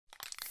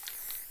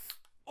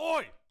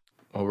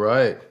All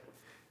right.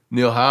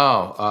 Neil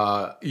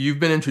Howe, you've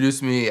been introduced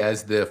to me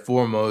as the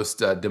foremost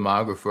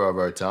demographer of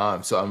our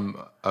time,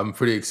 so I'm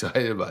pretty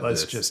excited about this.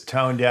 Let's just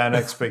tone down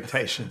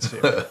expectations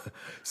here.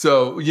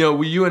 So,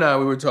 you and I,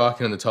 we were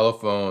talking on the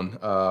telephone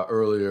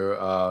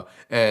earlier,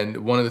 and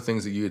one of the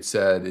things that you had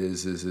said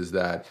is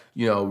that,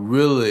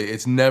 really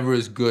it's never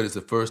as good as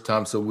the first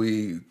time, so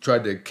we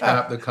tried to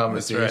cap the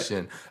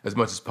conversation as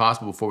much as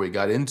possible before we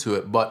got into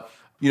it. But,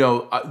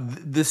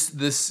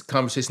 this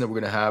conversation that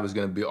we're going to have is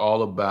going to be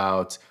all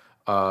about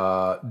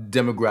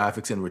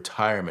demographics and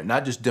retirement,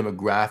 not just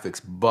demographics,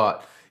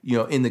 but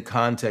in the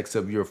context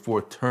of your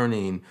fourth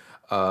turning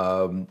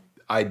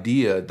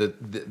idea,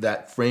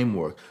 that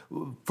framework.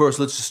 First,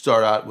 let's just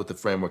start out with the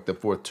framework, the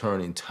fourth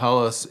turning.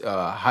 Tell us,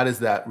 how does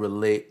that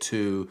relate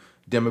to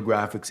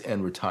demographics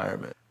and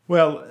retirement?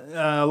 Well,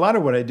 a lot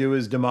of what I do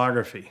is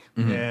demography,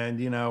 and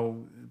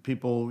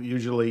people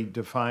usually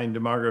define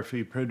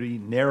demography pretty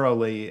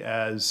narrowly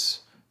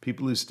as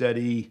people who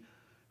study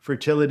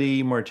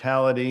fertility,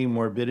 mortality,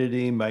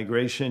 morbidity,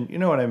 migration. You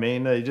know what I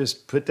mean? They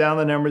just put down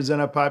the numbers in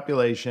a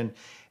population.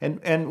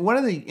 And one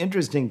of the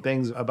interesting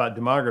things about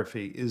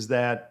demography is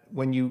that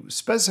when you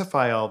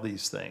specify all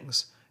these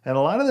things, and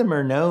a lot of them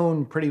are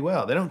known pretty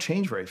well, they don't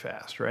change very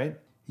fast, right?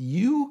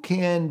 You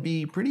can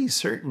be pretty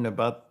certain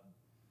about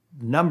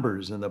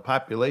numbers in the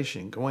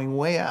population going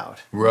way out.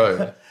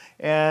 Right.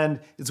 And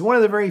it's one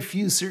of the very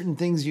few certain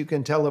things you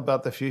can tell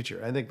about the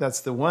future. I think that's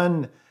the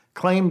one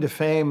claim to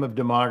fame of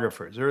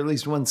demographers, or at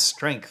least one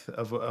strength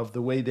of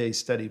the way they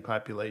study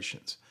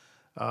populations,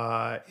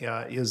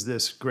 is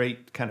this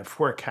great kind of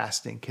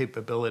forecasting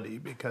capability,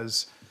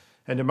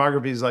 and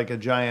demography is like a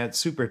giant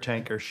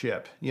supertanker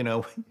ship.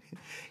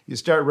 You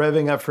start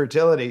revving up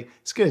fertility,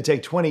 it's going to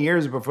take 20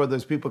 years before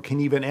those people can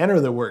even enter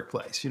the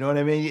workplace. You know what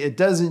I mean? It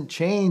doesn't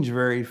change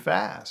very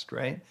fast,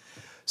 right?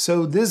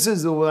 So this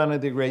is one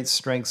of the great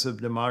strengths of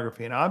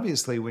demography. And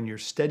obviously, when you're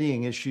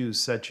studying issues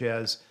such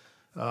as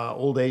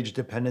old age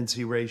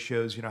dependency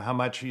ratios, how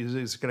much is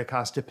it going to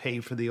cost to pay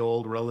for the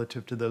old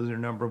relative to those in a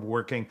number of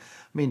working.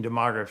 I mean,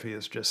 demography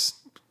is just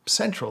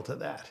central to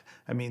that.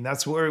 I mean,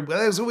 that's what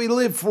we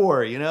live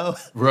for,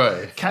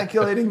 Right.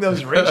 Calculating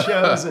those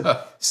ratios and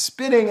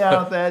spitting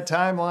out that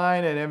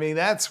timeline. And I mean,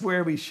 that's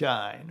where we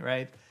shine,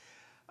 right?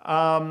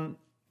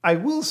 I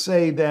will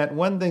say that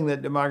one thing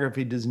that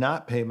demography does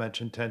not pay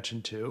much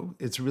attention to,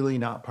 it's really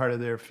not part of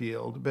their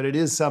field, but it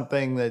is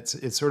something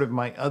it's sort of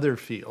my other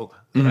field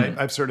that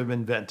I've sort of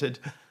invented,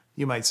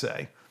 you might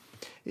say,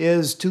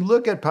 is to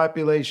look at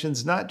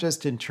populations not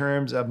just in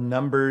terms of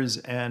numbers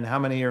and how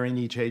many are in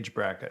each age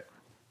bracket,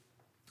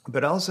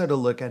 but also to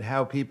look at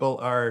how people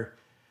are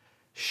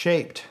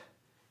shaped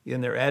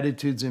in their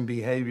attitudes and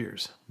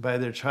behaviors by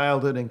their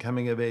childhood and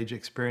coming of age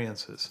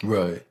experiences.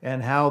 Right.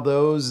 And how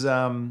those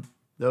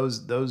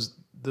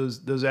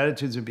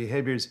attitudes and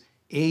behaviors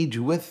age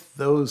with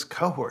those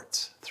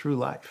cohorts through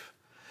life.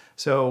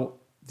 So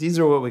these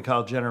are what we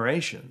call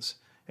generations.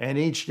 And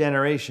each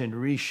generation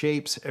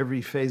reshapes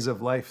every phase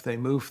of life they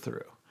move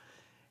through.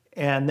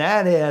 And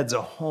that adds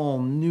a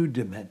whole new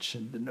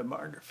dimension to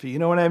demography. You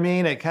know what I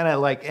mean? It kind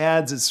of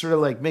it's sort of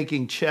like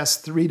making chess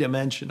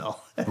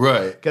three-dimensional.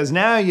 Right. Because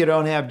now you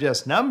don't have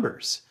just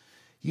numbers.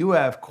 You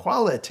have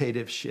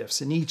qualitative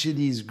shifts in each of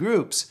these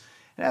groups.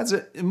 And that's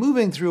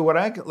moving through what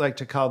I like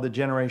to call the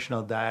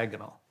generational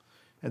diagonal.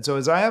 And so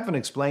as I often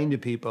explain to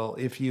people,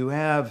 if you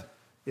have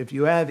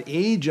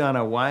age on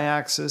a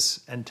y-axis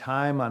and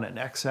time on an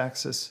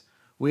x-axis,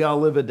 we all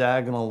live a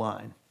diagonal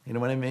line. You know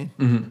what I mean?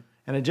 Mm-hmm.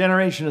 And a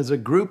generation is a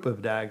group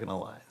of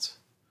diagonal lines.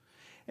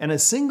 And a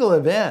single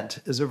event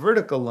is a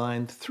vertical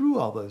line through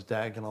all those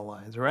diagonal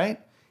lines,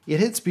 right? It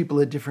hits people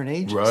at different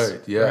ages.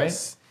 Right,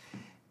 yes.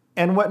 Right?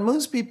 And what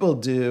most people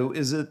do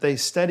is that they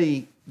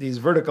study these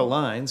vertical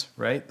lines,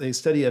 right? They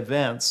study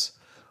events,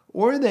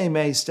 or they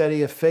may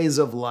study a phase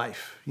of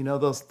life.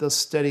 They'll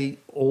study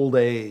old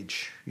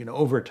age,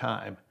 over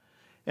time.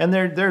 And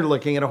they're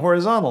looking at a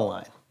horizontal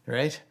line,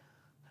 right?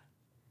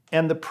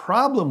 And the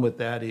problem with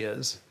that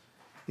is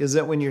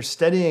that when you're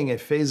studying a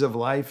phase of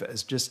life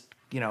as just,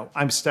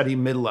 I'm studying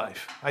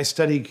midlife, I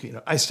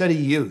study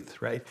youth,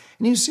 right?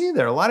 And you see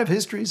there are a lot of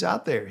histories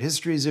out there,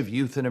 histories of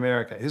youth in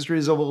America,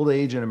 histories of old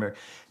age in America.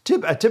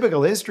 A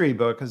typical history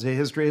book is a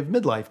history of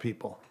midlife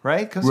people,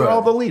 right? Because they're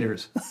all the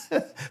leaders.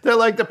 They're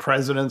like the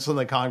presidents and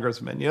the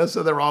congressmen,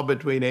 so they're all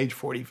between age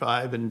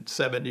 45 and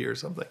 70 or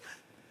something.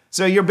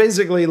 So you're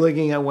basically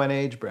looking at one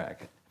age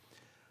bracket.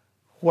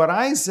 What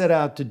I set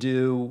out to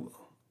do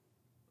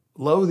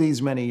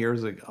these many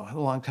years ago, a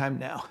long time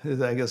now,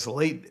 I guess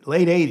late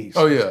 80s.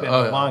 Oh, yeah. It's been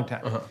a long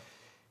time.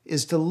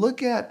 Is to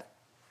look at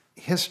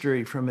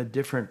history from a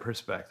different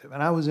perspective.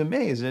 And I was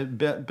amazed.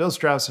 Bill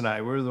Strauss and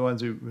I, we were the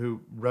ones who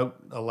wrote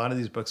a lot of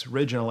these books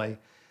originally.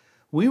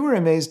 We were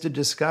amazed to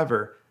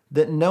discover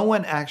that no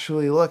one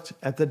actually looked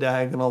at the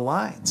diagonal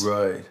lines.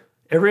 Right.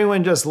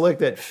 Everyone just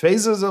looked at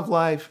phases of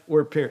life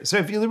or periods. So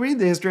if you read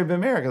the history of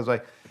America, it's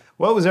like,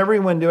 what was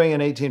everyone doing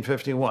in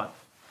 1851?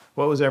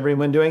 What was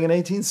everyone doing in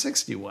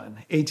 1861,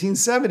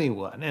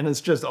 1871? And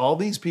it's just all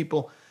these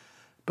people.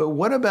 but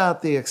what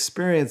about the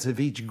experience of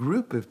each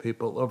group of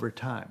people over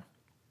time?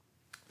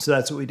 So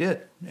that's what we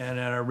did. And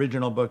in our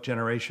original book,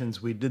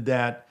 Generations, we did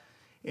that.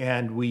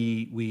 And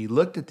we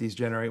looked at these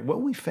generations.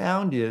 What we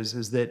found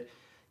is that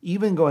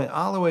even going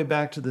all the way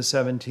back to the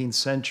 17th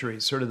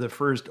century, sort of the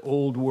first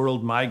old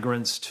world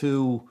migrants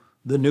to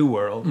the new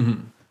world,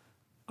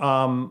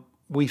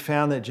 we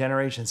found that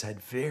generations had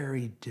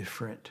very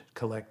different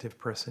collective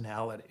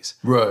personalities.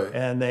 Right.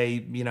 And they,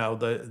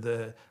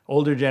 the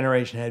older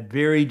generation had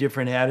very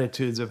different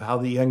attitudes of how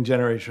the young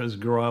generation was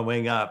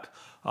growing up.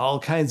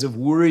 All kinds of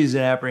worries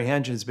and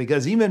apprehensions,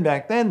 because even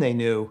back then they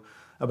knew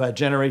about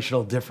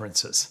generational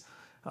differences.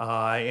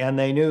 And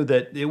they knew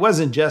that it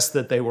wasn't just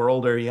that they were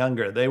older or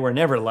younger. They were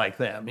never like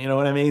them. You know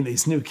what I mean?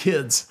 These new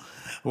kids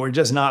were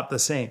just not the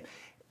same.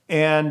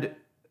 And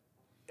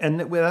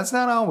that's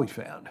not all we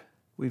found.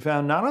 We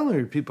found not only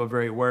were people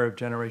very aware of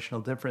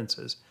generational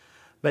differences,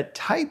 but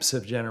types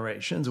of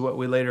generations, what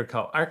we later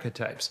call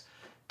archetypes,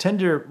 tend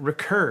to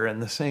recur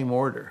in the same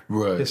order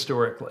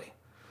historically.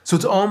 So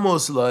it's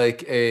almost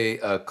like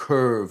a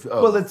curve.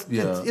 Well,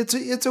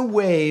 it's a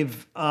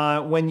wave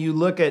when you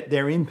look at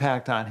their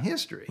impact on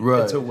history.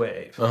 Right. It's a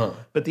wave.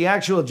 But the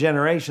actual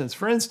generations,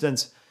 for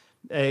instance,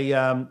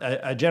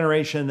 a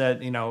generation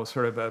that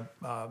sort of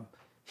a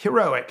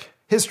heroic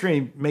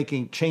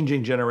history-making,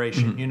 changing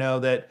generation,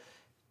 that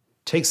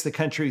takes the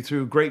country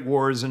through great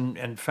wars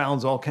and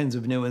founds all kinds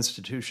of new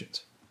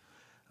institutions.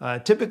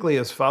 Typically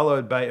is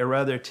followed by a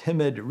rather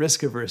timid,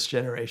 risk-averse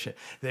generation.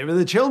 They were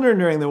the children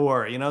during the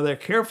war. They're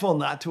careful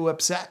not to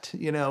upset,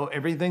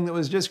 everything that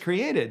was just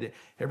created.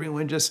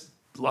 Everyone just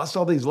lost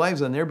all these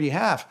lives on their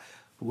behalf.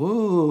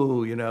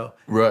 Woo,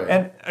 Right.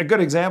 And a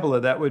good example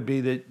of that would be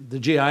the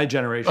GI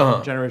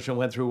generation, generation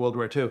went through World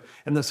War II,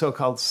 and the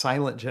so-called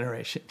silent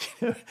generation,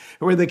 who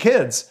were the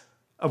kids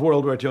of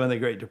World War II and the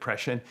Great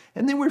Depression.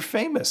 And they were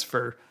famous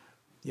for,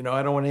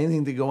 I don't want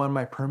anything to go on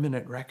my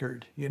permanent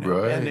record,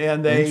 Right.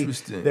 And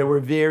they were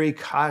very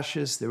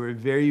cautious. They were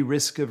very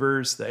risk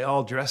averse. They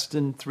all dressed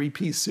in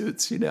three-piece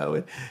suits, in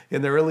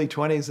their early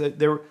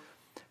 20s.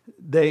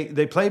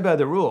 They played by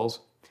the rules.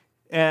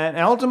 And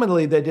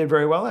ultimately, they did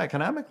very well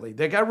economically.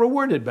 They got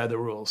rewarded by the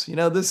rules.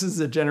 This is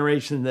a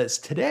generation that's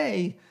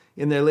today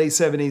in their late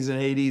 70s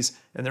and 80s,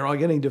 and they're all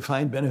getting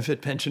defined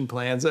benefit pension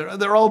plans.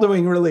 They're all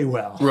doing really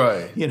well.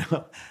 Right.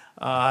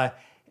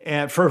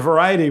 And for a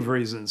variety of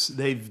reasons,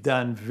 they've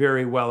done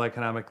very well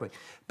economically.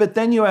 But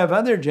then you have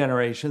other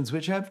generations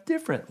which have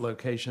different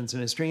locations in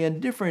history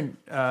and different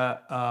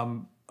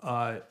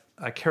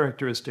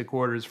characteristic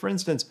orders. For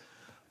instance,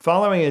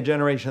 following a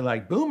generation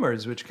like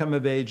boomers, which come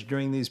of age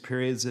during these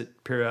periods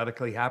that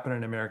periodically happen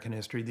in American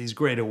history, these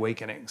great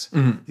awakenings,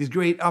 these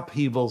great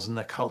upheavals in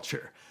the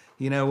culture.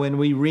 When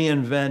we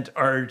reinvent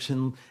art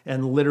and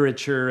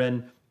literature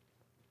and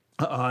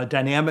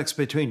dynamics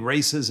between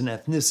races and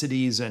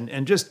ethnicities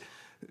and just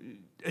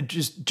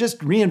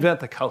reinvent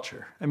the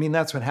culture. I mean,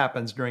 that's what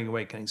happens during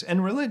awakenings.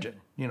 And religion,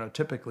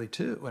 typically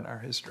too in our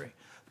history.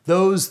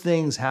 Those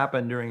things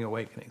happen during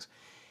awakenings.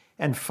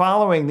 And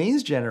following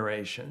these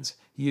generations,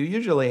 you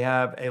usually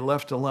have a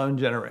left alone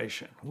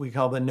generation. We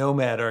call the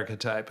nomad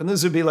archetype. And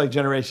this would be like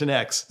Generation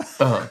X.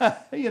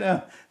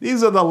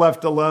 These are the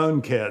left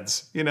alone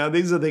kids.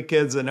 These are the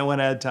kids that no one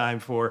had time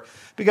for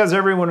because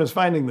everyone was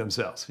finding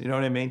themselves. You know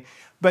what I mean?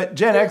 But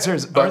Gen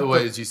Xers. By the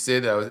way, as you say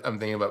that, I'm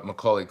thinking about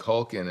Macaulay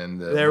Culkin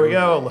and there we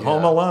go,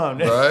 Home Alone.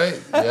 Right?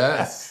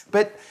 Yes.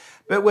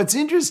 But what's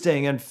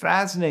interesting and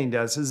fascinating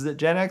to us is that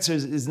Gen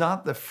Xers is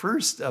not the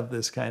first of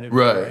this kind of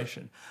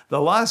generation.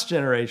 The Lost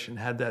generation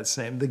had that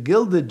same. The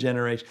Gilded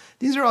generation.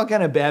 These are all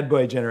kind of bad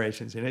boy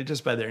generations,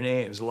 just by their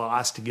names.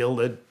 Lost,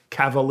 Gilded,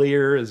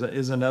 Cavalier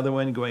is another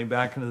one going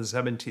back into the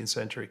 17th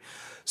century.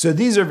 So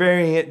those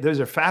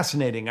are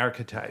fascinating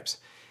archetypes,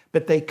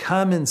 but they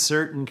come in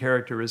certain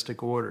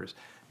characteristic orders.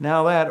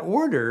 Now that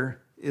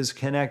order is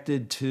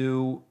connected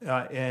to,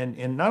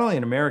 and not only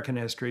in American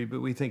history,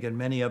 but we think in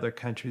many other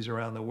countries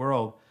around the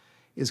world,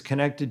 is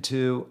connected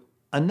to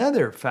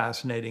another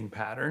fascinating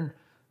pattern,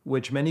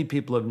 which many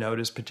people have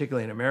noticed,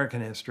 particularly in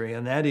American history,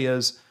 and that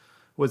is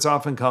what's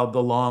often called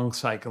the long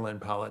cycle in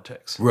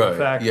politics. Right, the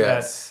fact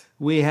that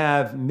we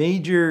have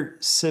major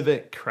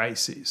civic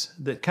crises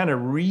that kind of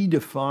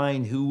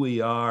redefine who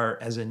we are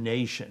as a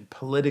nation,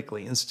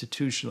 politically,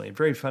 institutionally, in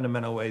very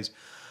fundamental ways,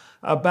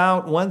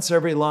 about once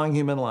every long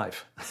human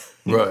life.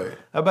 Right.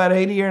 About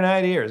 80 or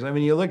 90 years. I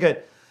mean, you look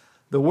at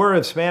the War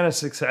of Spanish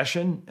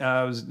Succession.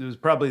 It was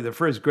probably the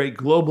first great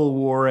global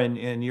war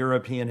in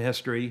European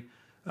history,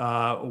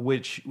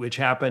 which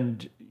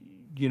happened,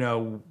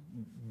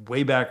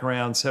 way back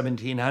around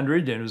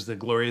 1700, and it was the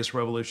Glorious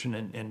Revolution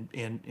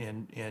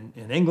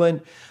in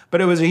England.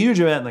 But it was a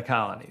huge event in the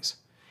colonies.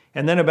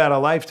 And then about a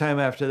lifetime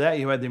after that,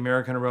 you had the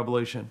American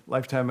Revolution.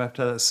 Lifetime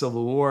after that,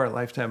 Civil War.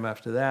 Lifetime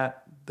after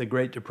that, the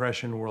Great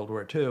Depression, World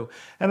War II.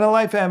 And a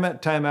lifetime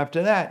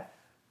after that,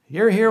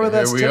 you're here with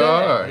us today. Here we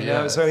are,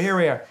 yes. So here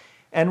we are.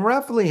 And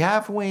roughly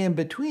halfway in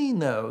between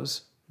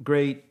those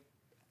great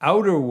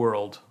outer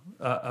world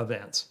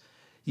events,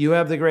 you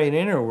have the great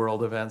inner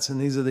world events, and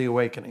these are the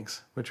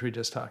awakenings, which we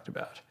just talked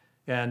about.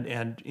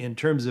 And in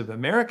terms of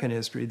American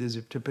history, these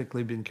have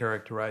typically been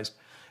characterized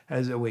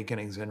as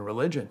awakenings in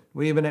religion.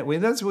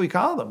 That's what we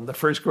call them: the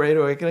first Great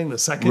Awakening, the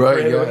second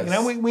Great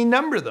Awakening. We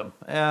number them,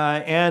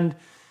 and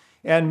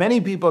many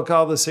people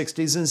call the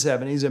 '60s and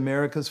 '70s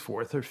America's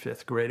fourth or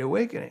fifth Great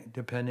Awakening,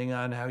 depending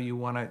on how you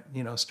want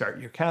to start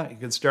your count. You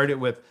could start it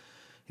with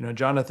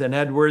Jonathan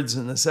Edwards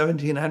in the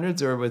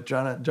 1700s, or with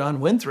John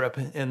Winthrop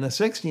in the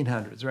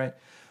 1600s, right?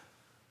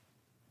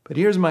 But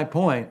here's my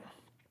point: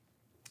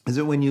 is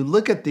that when you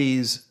look at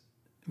these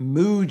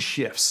mood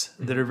shifts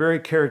that are very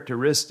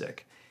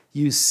characteristic,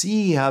 you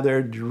see how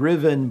they're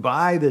driven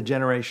by the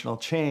generational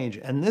change.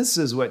 And this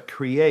is what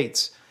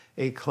creates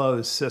a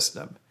closed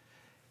system.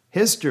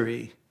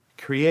 History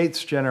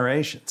creates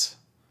generations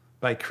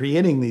by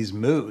creating these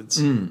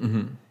moods.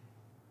 Mm-hmm.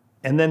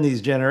 And then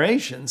these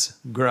generations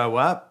grow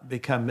up,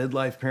 become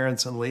midlife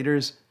parents and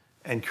leaders,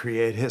 and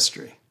create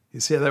history. You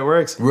see how that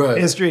works? Right.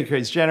 History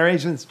creates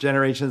generations.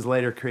 Generations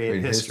later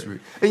create history.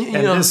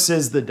 And this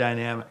is the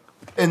dynamic.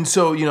 And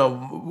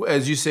so,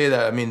 as you say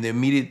that, I mean, the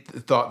immediate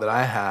thought that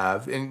I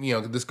have, and,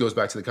 this goes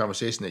back to the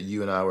conversation that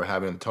you and I were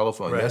having on the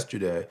telephone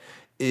yesterday,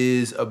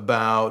 is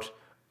about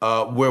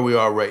where we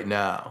are right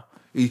now.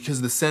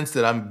 Because the sense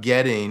that I'm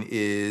getting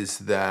is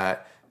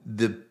that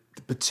the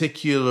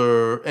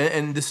particular,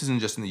 and this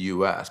isn't just in the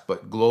U.S.,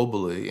 but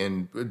globally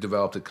in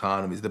developed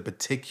economies, the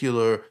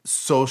particular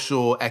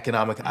social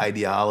economic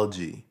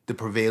ideology, the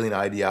prevailing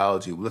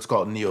ideology, let's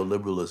call it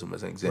neoliberalism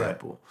as an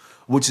example,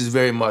 which is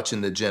very much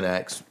in the Gen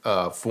X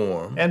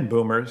form. And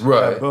boomers.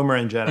 Right. Boomer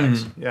and Gen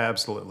X. Mm-hmm. Yeah,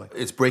 absolutely.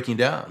 It's breaking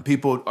down.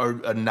 People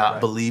are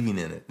not believing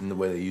in it in the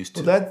way they used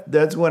to. Well,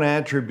 that's one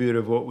attribute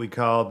of what we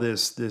call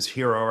this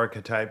hero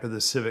archetype of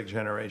the civic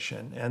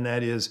generation, and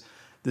that is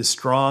the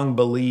strong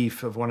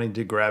belief of wanting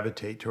to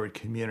gravitate toward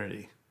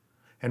community.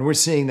 And we're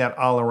seeing that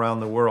all around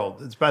the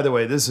world. By the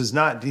way,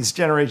 these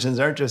generations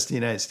aren't just the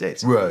United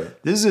States. Right.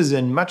 This is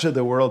in much of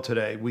the world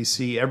today. We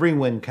see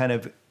everyone kind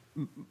of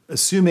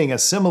assuming a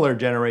similar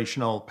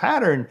generational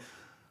pattern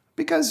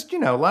because, a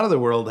lot of the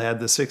world had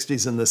the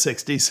 60s and the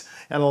 60s,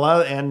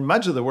 and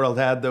much of the world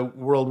had the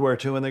World War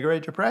II and the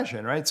Great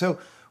Depression, right? So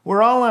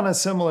we're all on a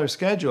similar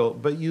schedule,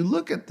 but you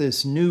look at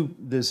this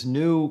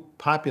new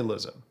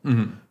populism,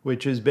 mm-hmm.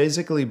 which is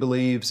basically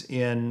believes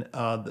in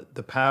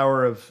the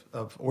power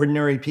of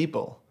ordinary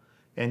people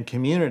and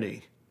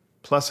community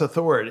plus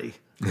authority.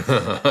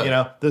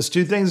 Those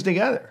two things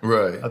together,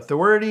 right?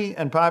 Authority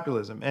and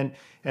populism,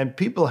 and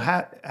people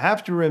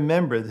have to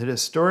remember that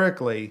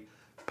historically,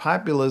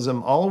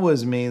 populism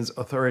always means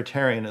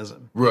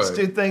authoritarianism. Right. These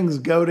two things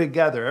go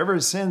together. Ever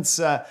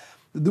since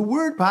the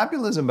word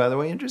populism, by the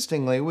way,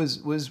 interestingly,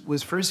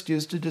 was first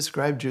used to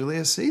describe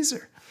Julius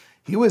Caesar.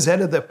 He was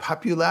head of the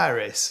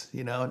populares,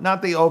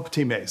 not the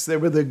optimes. They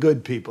were the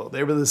good people.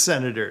 They were the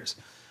senators.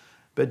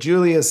 But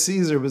Julius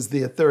Caesar was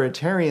the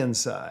authoritarian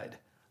side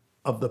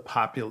of the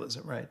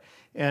populism, right?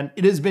 And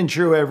it has been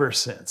true ever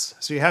since.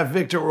 So you have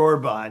Viktor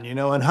Orban, in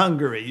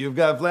Hungary. You've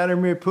got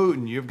Vladimir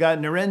Putin. You've got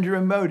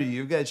Narendra Modi.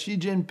 You've got Xi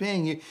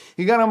Jinping.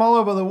 You got them all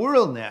over the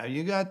world now.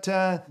 You got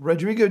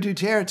Rodrigo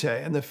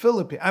Duterte in the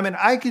Philippines. I mean,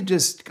 I could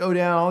just go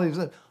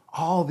down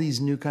all these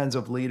new kinds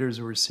of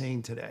leaders we're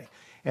seeing today.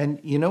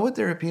 And you know what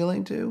they're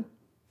appealing to?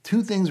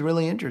 Two things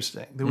really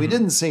interesting that we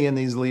didn't see in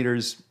these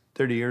leaders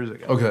 30 years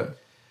ago. Okay.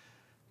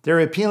 They're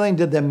appealing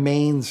to the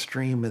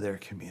mainstream of their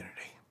community.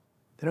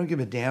 They don't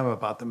give a damn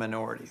about the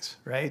minorities,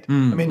 right?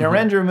 Mm-hmm. I mean,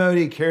 Narendra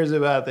Modi cares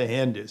about the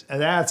Hindus,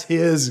 and that's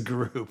his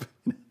group.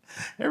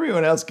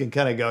 Everyone else can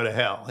kind of go to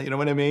hell, you know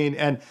what I mean?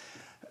 And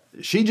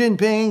Xi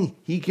Jinping,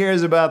 he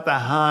cares about the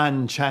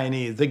Han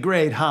Chinese, the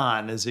great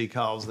Han, as he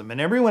calls them. And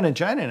everyone in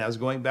China now is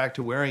going back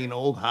to wearing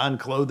old Han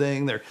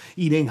clothing. They're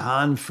eating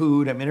Han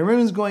food. I mean,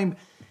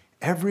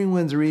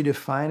 everyone's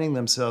redefining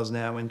themselves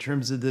now in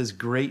terms of this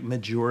great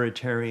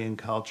majoritarian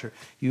culture.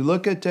 You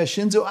look at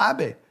Shinzo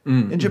Abe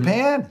in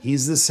Japan.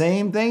 He's the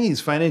same thing. He's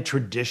finding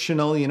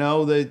traditional,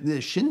 the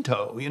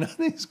Shinto,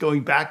 he's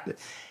going back to...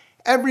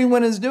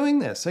 Everyone is doing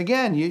this.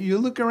 Again, you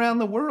look around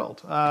the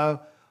world.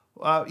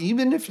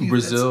 Even if you...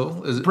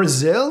 Brazil? Is it?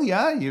 Brazil,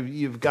 yeah.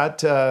 You've got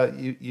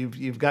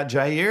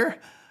Jair.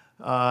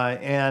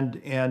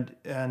 And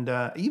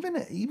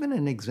even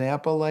an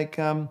example like...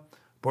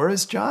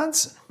 Boris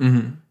Johnson.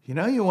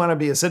 Mm-hmm. You want to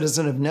be a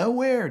citizen of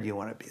nowhere? Or do you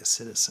want to be a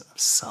citizen of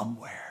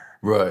somewhere?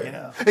 Right.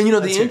 And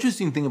the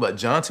interesting thing about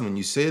Johnson when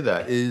you say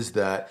that is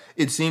that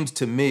it seems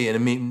to me, and I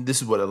mean,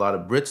 this is what a lot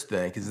of Brits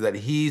think, is that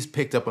he's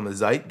picked up on the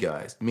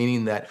zeitgeist,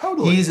 meaning that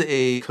he's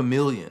a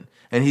chameleon.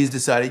 And he's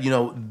decided,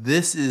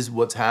 this is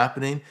what's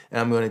happening,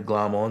 and I'm going to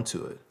glom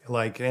onto it.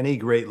 Like any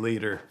great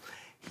leader,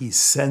 he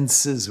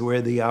senses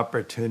where the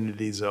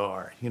opportunities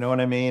are. You know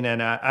what I mean?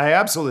 And I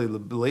absolutely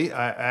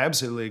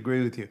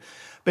agree with you.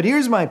 But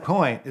here's my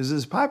point, is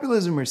this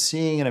populism we're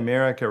seeing in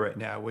America right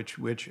now,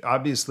 which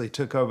obviously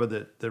took over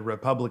the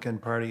Republican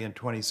Party in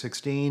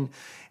 2016,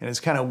 and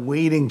is kind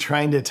of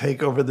trying to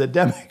take over the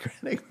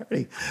Democratic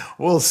Party.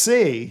 We'll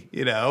see,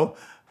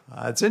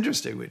 It's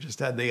interesting. We just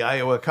had the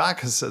Iowa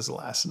caucuses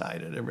last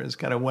night, and everyone's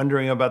kind of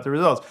wondering about the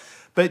results.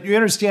 But you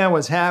understand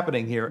what's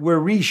happening here. We're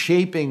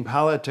reshaping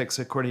politics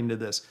according to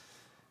this.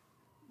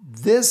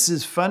 This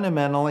is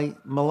fundamentally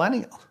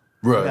millennial.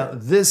 Right. Now,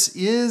 this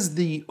is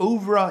the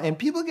overall, and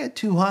people get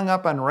too hung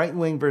up on right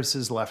wing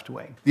versus left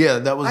wing. Yeah,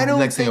 that was the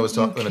next thing I was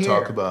going to care.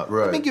 talk about.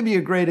 Right. Let me give you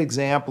a great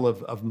example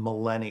of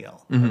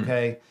millennial,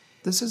 okay?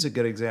 This is a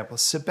good example.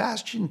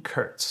 Sebastian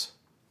Kurz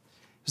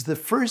is the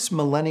first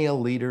millennial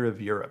leader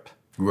of Europe.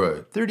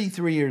 Right.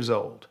 33 years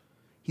old.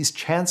 He's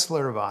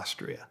Chancellor of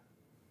Austria.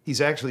 He's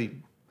actually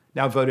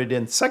now voted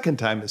in second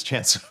time as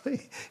Chancellor.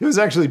 He was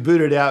actually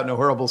booted out in a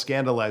horrible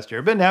scandal last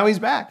year, but now he's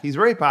back. He's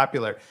very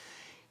popular.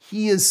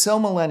 He is so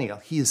millennial.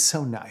 He is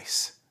so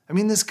nice. I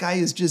mean, this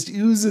guy just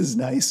oozes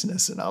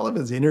niceness in all of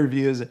his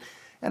interviews.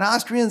 And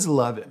Austrians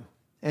love him.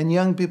 And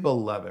young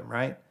people love him,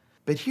 right?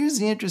 But here's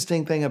the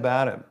interesting thing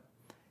about him.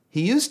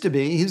 He used to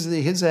be, he's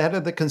the head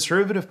of the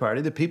Conservative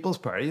Party, the People's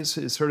Party, is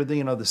sort of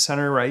the, the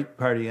center-right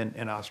party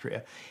in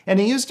Austria. And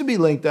he used to be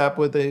linked up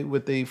with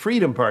the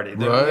Freedom Party,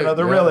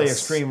 the really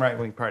extreme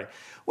right-wing party.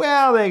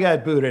 Well, they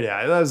got booted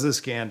out. That was the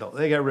scandal.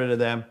 They got rid of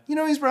them.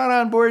 He's brought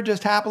on board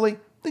just happily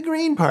the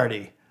Green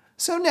Party.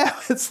 So now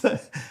it's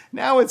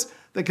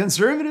the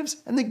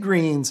Conservatives and the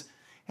Greens.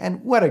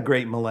 And what a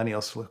great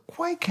millennial salute.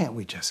 Why can't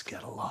we just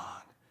get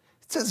along?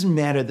 It doesn't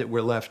matter that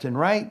we're left and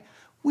right.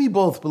 We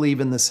both believe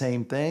in the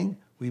same thing.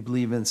 We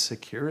believe in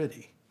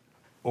security,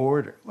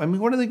 order. I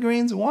mean, what do the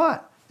Greens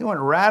want? They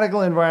want radical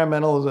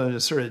environmentalism to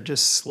sort of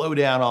just slow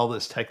down all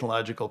this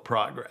technological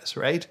progress,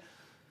 right?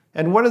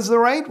 And what does the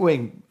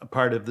right-wing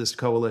part of this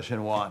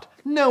coalition want?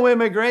 No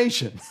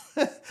immigration.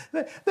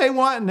 They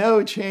want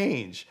no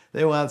change.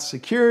 They want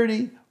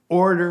security,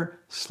 order,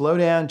 slow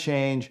down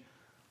change.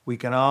 We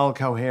can all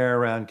cohere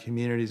around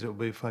communities that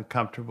we'll be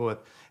comfortable with.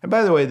 And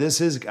by the way,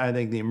 this is, I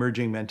think, the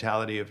emerging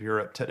mentality of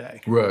Europe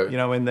today. Right.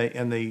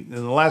 In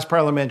the last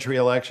parliamentary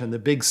election, the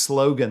big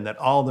slogan that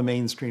all the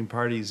mainstream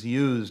parties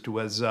used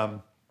was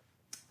a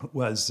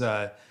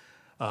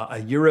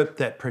Europe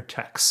that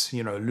protects.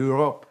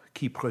 L'Europe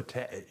qui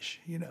protège.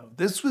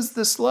 This was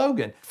the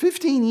slogan.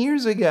 15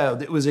 years ago,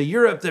 it was a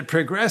Europe that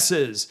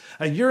progresses,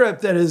 a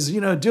Europe that is,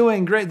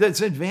 doing great,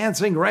 that's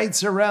advancing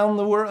rights around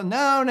the world.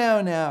 No.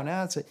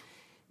 Now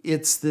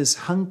it's this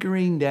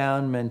hunkering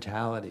down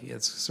mentality.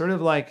 It's sort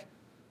of like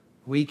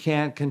we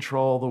can't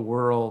control the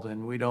world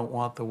and we don't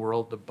want the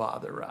world to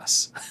bother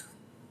us.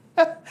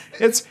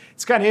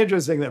 It's kind of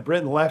interesting that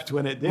Britain left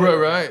when it did.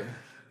 Right.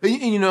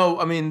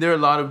 I mean, there are a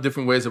lot of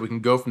different ways that we can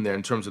go from there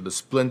in terms of the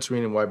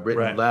splintering and why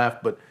Britain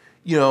left. But,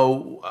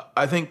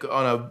 I think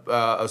on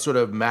a sort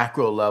of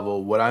macro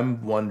level, what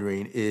I'm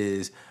wondering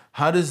is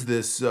how does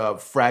this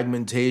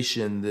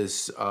fragmentation,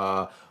 this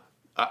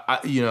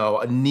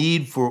a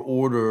need for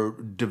order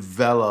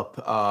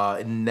develop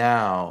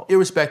now,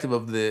 irrespective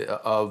of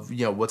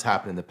what's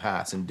happened in the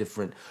past and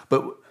different.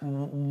 But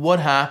what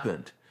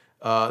happened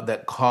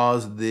that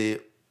caused the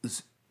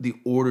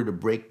order to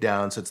break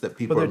down such that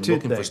people are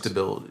looking for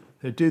stability?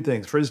 There are two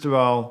things. First of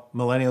all,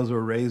 millennials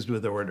were raised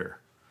with order.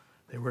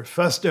 They were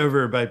fussed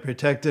over by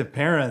protective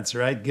parents,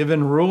 right?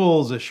 Given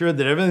rules, assured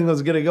that everything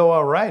was going to go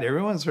all right.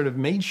 Everyone sort of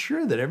made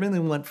sure that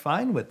everything went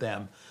fine with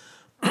them.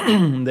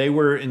 They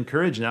were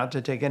encouraged not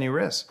to take any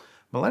risks.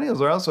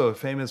 Millennials are also a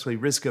famously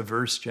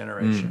risk-averse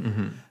generation.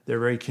 Mm-hmm. They're a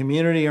very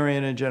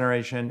community-oriented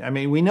generation. I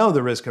mean, we know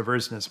the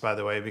risk-averseness, by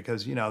the way,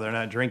 because, they're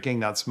not drinking,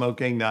 not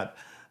smoking,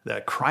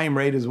 the crime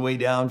rate is way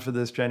down for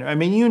this generation. I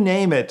mean, you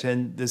name it,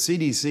 and the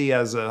CDC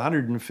has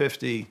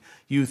 150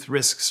 youth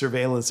risk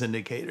surveillance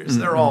indicators. Mm-hmm.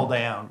 They're all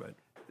down.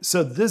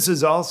 So this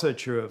is also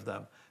true of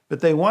them.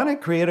 But they want to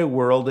create a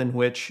world in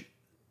which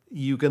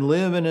you can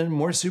live in a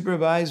more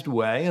supervised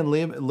way and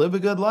live a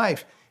good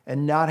life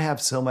and not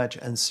have so much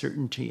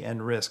uncertainty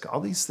and risk. All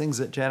these things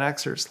that Gen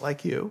Xers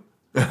like you,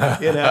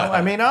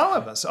 I mean, all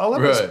of us,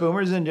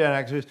 boomers and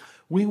Gen Xers,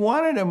 we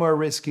wanted a more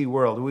risky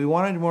world. We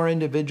wanted more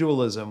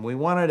individualism. We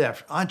wanted an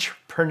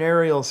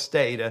entrepreneurial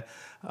state.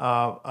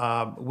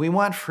 We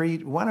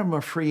wanted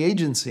more free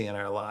agency in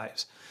our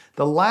lives.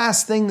 The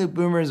last thing that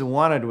boomers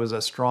wanted was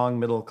a strong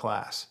middle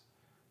class.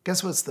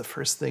 Guess what's the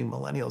first thing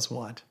millennials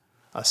want?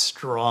 A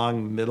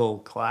strong middle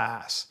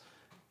class.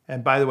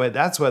 And by the way,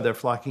 that's why they're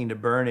flocking to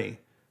Bernie.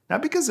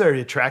 Not because they're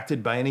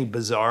attracted by any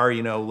bizarre,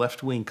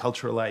 left-wing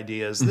cultural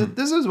ideas. Mm-hmm.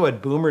 This is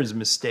what boomers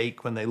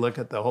mistake when they look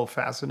at the whole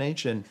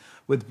fascination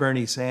with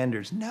Bernie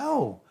Sanders.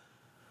 No.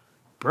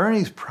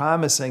 Bernie's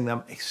promising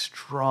them a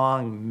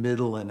strong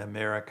middle in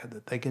America,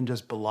 that they can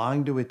just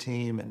belong to a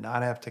team and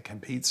not have to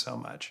compete so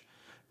much.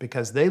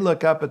 Because they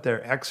look up at their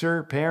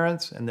Xer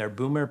parents and their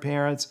boomer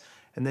parents,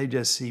 and they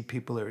just see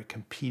people that are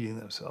competing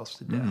themselves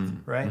to death,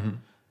 right? Mm-hmm.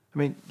 I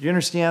mean, do you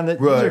understand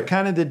that? These are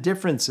kind of the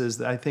differences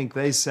that I think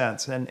they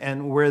sense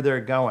and where they're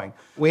going.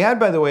 We had,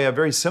 by the way, a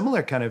very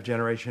similar kind of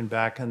generation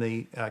back in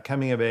the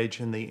coming of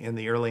age in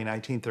the early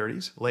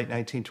 1930s, late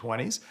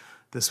 1920s.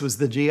 This was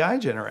the GI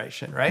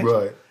generation, right?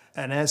 Right.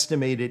 An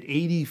estimated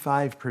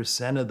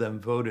 85% of them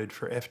voted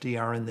for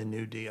FDR and the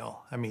New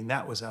Deal. I mean,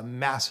 that was a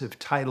massive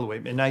tidal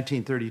wave in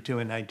 1932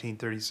 and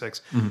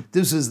 1936. Mm-hmm.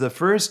 This is the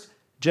first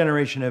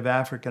generation of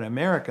African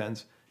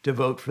Americans to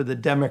vote for the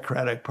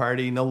Democratic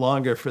Party, no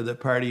longer for the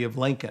party of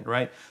Lincoln,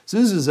 right? So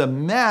this is a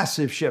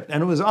massive shift,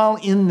 and it was all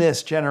in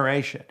this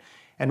generation.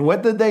 And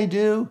what did they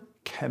do?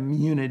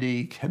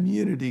 Community,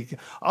 community.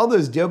 All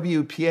those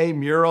WPA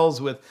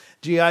murals with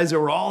GIs that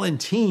were all in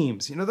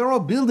teams. They're all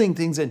building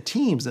things in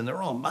teams, and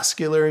they're all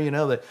muscular.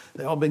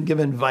 They've all been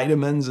given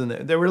vitamins, and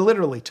they were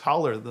literally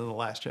taller than the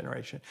last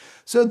generation.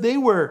 So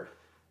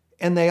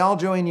and they all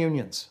joined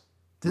unions.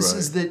 This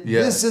is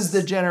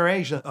the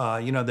generation.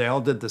 They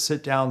all did the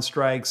sit-down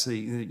strikes,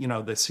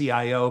 the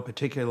CIO,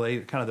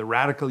 particularly kind of the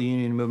radical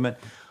union movement.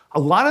 A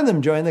lot of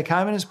them joined the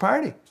Communist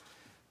Party.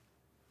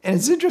 And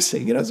it's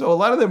interesting, so a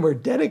lot of them were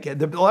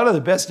dedicated. A lot of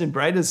the best and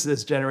brightest of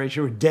this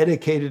generation were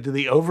dedicated to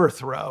the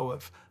overthrow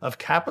of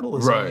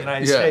capitalism in the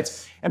United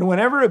States. And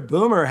whenever a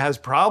boomer has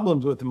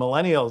problems with the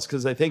millennials,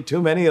 because I think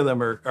too many of them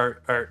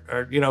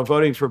are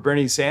voting for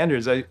Bernie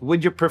Sanders,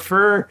 would you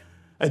prefer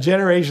a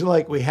generation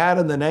like we had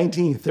in the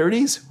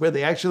 1930s, where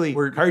they actually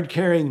were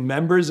card-carrying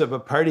members of a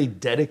party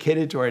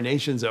dedicated to our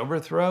nation's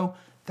overthrow?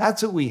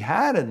 That's what we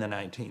had in the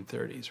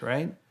 1930s,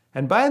 right?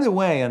 And by the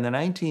way, in the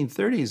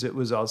 1930s, it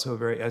was also a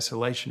very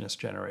isolationist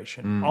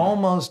generation,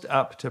 almost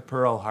up to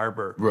Pearl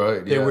Harbor.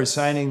 Right. They were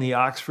signing the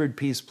Oxford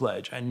Peace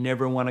Pledge. I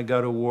never want to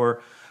go to war.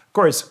 Of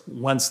course,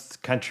 once the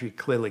country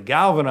clearly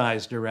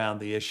galvanized around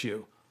the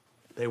issue,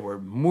 they were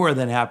more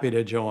than happy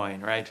to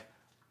join, right?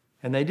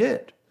 And they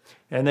did.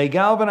 And they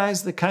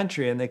galvanized the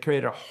country, and they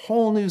created a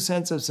whole new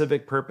sense of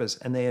civic purpose,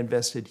 and they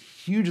invested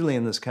hugely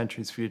in this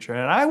country's future.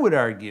 And I would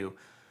argue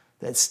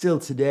that still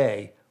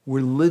today,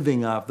 we're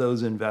living off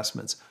those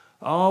investments.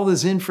 All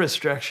this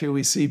infrastructure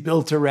we see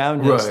built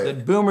around us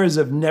that boomers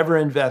have never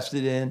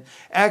invested in,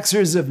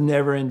 Xers have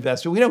never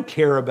invested. We don't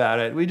care about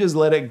it. We just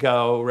let it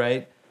go,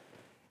 right?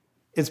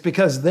 It's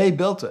because they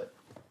built it.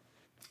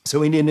 So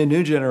we need a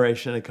new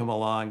generation to come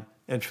along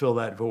and fill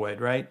that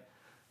void, right?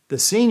 The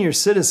senior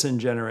citizen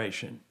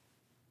generation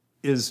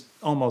is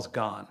almost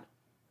gone.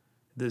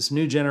 This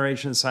new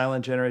generation,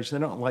 silent generation,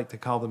 they don't like to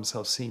call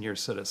themselves senior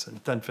citizen.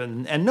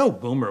 And no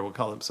boomer will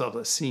call themselves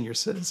a senior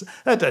citizen.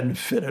 That doesn't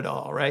fit at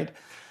all, right?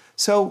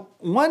 So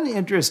one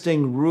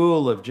interesting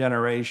rule of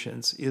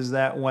generations is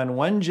that when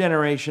one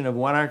generation of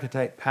one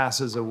archetype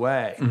passes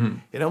away,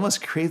 it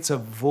almost creates a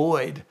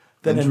void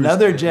that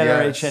another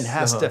generation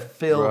has to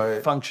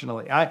fill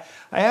functionally. I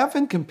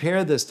often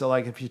compare this to,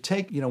 like, if you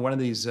take one of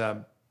these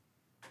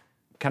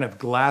kind of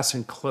glass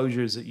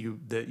enclosures that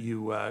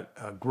you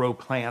grow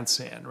plants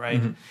in,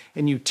 right?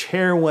 And you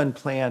tear one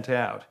plant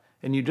out,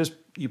 and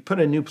you put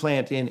a new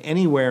plant in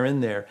anywhere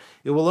in there,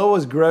 it will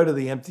always grow to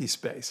the empty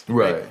space.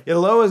 Right.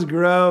 It'll always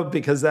grow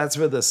because that's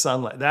where the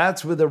sunlight,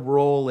 that's where the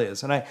role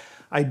is. And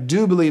I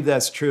do believe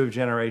that's true of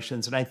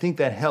generations. And I think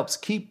that helps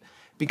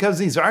because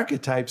these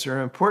archetypes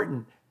are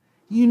important,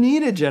 you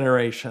need a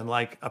generation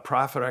like a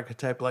prophet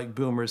archetype like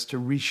boomers to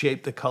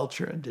reshape the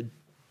culture and to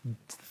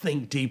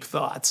think deep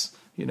thoughts,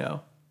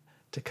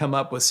 to come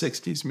up with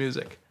 60s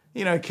music.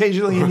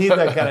 Occasionally you need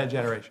that kind of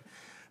generation.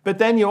 But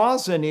then you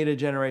also need a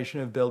generation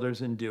of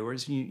builders and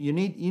doers. You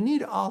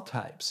need all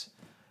types.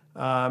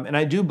 And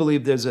I do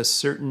believe there's a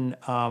certain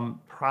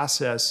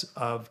process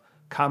of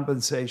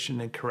compensation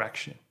and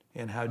correction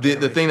in how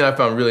the thing that I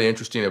found really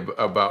interesting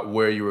about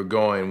where you were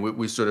going,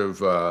 we sort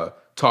of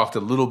talked a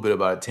little bit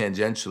about it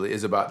tangentially,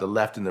 is about the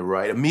left and the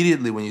right.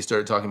 Immediately when you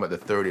started talking about the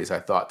 30s, I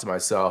thought to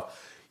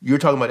myself, you're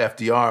talking about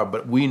FDR,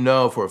 but we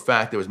know for a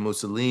fact there was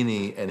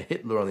Mussolini and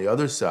Hitler on the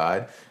other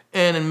side.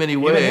 And in many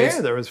ways, even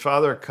here, there was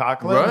Father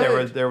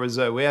Coughlin. There was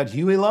we had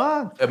Huey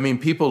Long. I mean,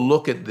 people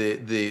look at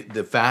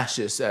the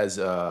fascists as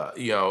a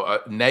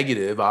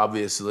negative,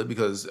 obviously,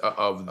 because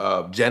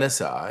of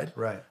genocide.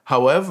 Right.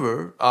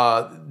 However,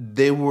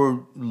 they were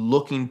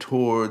looking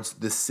towards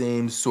the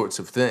same sorts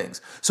of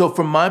things. So,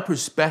 from my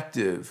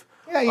perspective,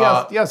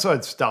 so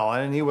it's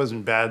Stalin, and he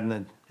wasn't bad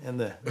in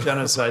the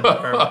genocide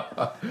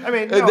department. I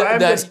mean,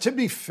 just to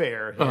be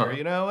fair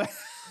here,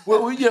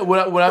 Well,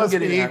 what I'm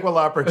getting at equal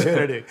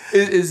opportunity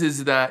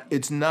is that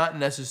it's not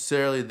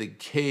necessarily the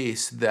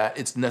case that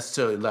it's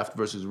necessarily left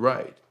versus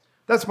right.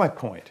 That's my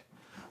point.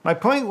 My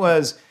point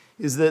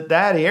is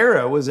that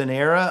era was an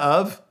era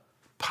of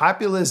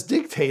populist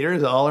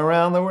dictators all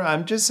around the world.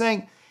 I'm just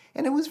saying,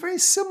 and it was very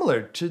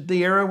similar to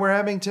the era we're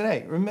having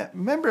today.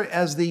 Remember,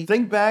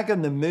 think back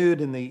on the mood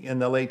in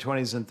the late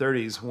 20s and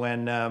 30s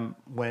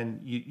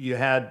when you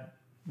had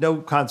no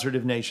concert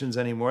of nations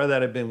anymore.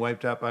 That had been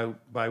wiped out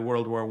by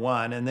World War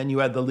I. And then you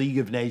had the League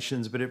of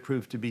Nations, but it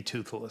proved to be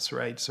toothless,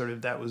 right? Sort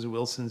of that was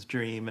Wilson's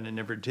dream, and it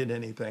never did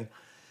anything.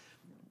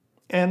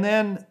 And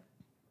then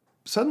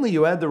suddenly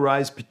you had the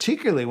rise,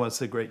 particularly once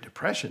the Great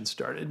Depression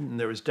started, and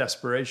there was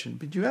desperation,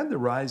 but you had the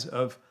rise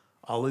of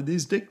all of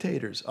these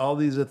dictators, all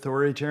these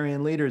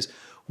authoritarian leaders,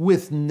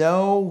 with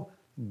no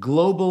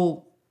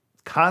global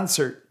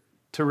concert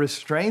to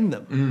restrain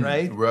them,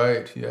 right?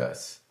 Right,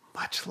 yes.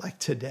 Much like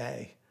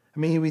today. I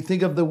mean, we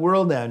think of the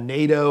world now.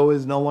 NATO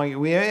is no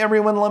longer,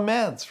 everyone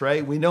laments,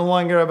 right? We no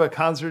longer have a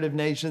concert of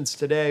nations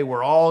today.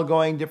 We're all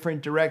going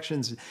different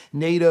directions.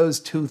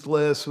 NATO's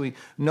toothless. We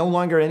no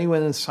longer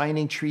anyone is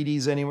signing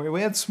treaties anywhere.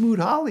 We had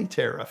Smoot-Hawley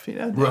tariff,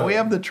 Right. We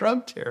have the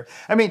Trump tariff.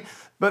 I mean,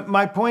 but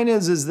my point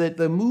is that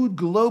the mood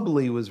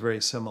globally was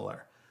very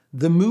similar.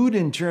 The mood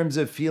in terms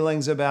of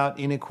feelings about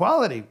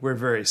inequality were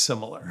very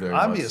similar, Very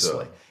much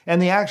obviously. so.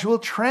 And the actual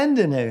trend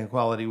in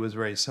inequality was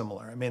very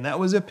similar. I mean, that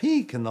was a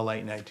peak in the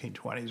late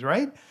 1920s,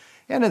 right?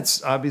 And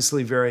it's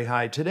obviously very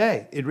high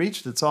today. It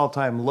reached its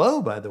all-time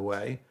low, by the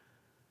way,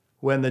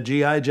 when the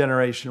GI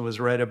generation was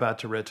right about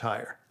to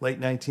retire. Late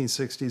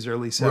 1960s,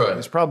 early 70s.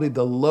 Right. Probably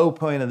the low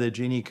point of the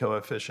Gini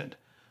coefficient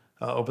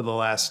over the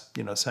last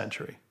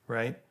century,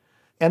 right?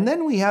 And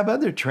then we have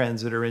other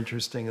trends that are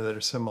interesting that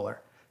are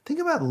similar. Think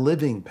about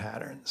living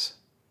patterns.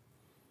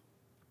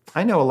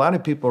 I know a lot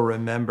of people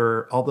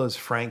remember all those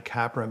Frank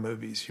Capra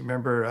movies. You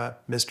remember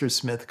Mr.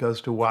 Smith Goes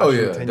to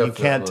Washington, You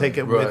Can't Take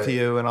It With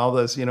You, and all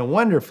those,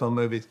 wonderful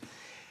movies.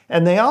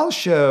 And they all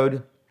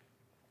showed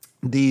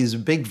these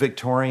big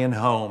Victorian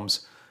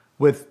homes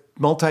with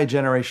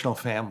multi-generational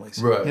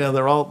families. Right.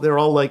 They're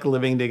all like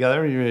living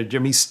together.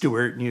 Jimmy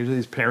Stewart and usually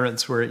his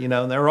parents were, and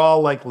they're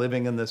all like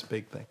living in this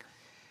big thing.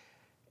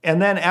 And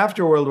then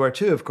after World War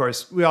II, of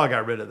course, we all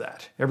got rid of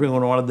that.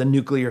 Everyone wanted the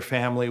nuclear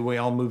family. We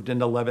all moved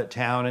into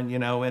Levittown,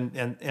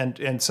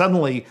 and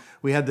suddenly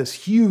we had this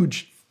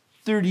huge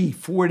 30,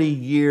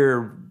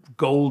 40-year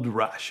gold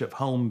rush of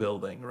home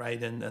building,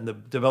 right? And the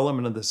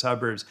development of the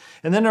suburbs.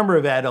 And the number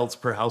of adults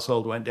per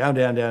household went down,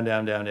 down, down,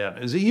 down, down, down.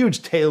 It was a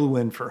huge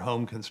tailwind for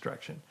home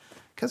construction.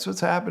 Guess what's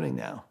happening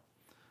now?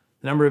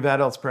 The number of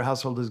adults per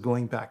household is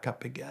going back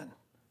up again.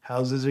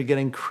 Houses are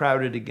getting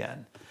crowded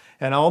again.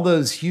 And all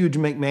those huge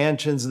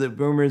McMansions that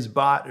boomers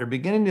bought are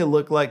beginning to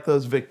look like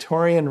those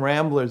Victorian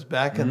ramblers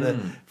back in the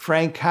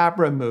Frank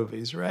Capra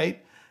movies,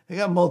 right? They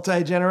got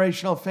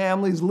multi-generational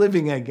families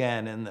living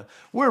again. And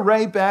we're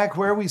right back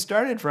where we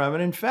started from.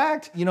 And in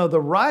fact, the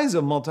rise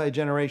of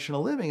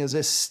multi-generational living is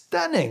a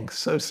stunning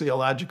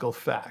sociological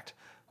fact.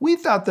 We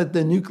thought that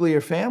the nuclear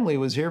family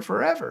was here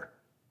forever.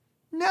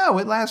 No,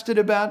 it lasted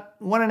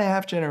about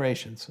 1.5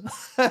 generations.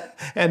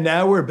 And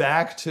now we're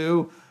back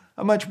to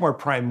a much more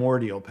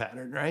primordial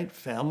pattern, right?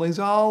 Families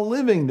all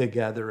living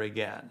together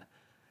again.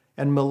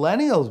 And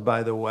millennials,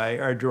 by the way,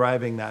 are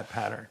driving that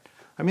pattern.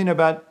 I mean,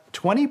 about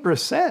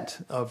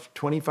 20% of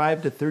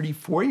 25 to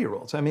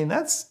 34-year-olds, I mean,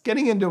 that's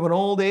getting into an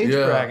old age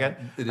bracket,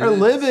 are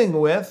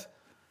living with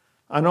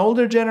an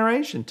older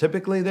generation,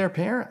 typically their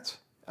parents.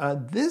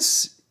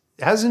 This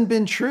hasn't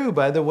been true,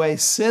 by the way,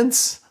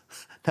 since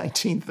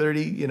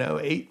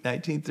 1938,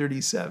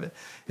 1937.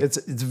 It's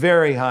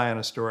very high in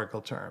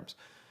historical terms.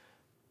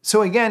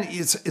 So again,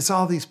 it's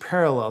all these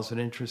parallels that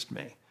interest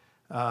me.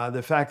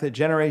 The fact that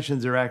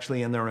generations are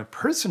actually in their own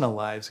personal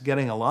lives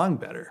getting along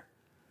better,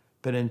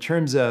 but in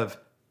terms of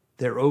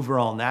their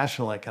overall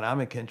national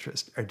economic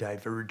interest are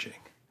diverging,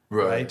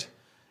 right?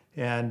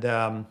 And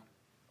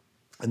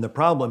the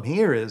problem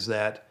here is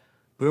that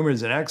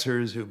boomers and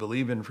Xers who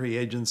believe in free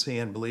agency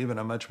and believe in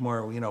a much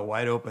more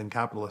wide open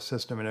capitalist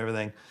system and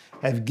everything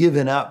have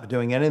given up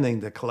doing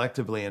anything to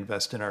collectively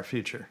invest in our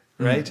future,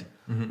 right?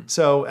 Mm-hmm.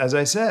 So as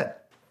I said,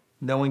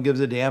 no one gives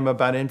a damn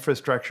about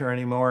infrastructure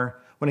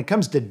anymore. When it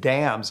comes to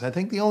dams, I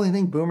think the only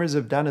thing boomers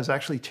have done is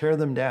actually tear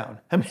them down.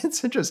 I mean,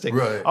 it's interesting.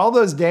 Right. All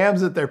those dams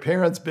that their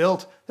parents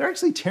built, they're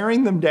actually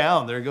tearing them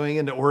down. They're going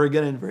into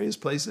Oregon and various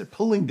places. They're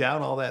pulling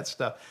down all that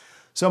stuff.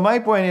 So my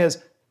point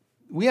is,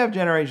 we have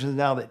generations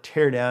now that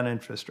tear down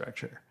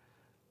infrastructure.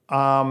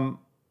 And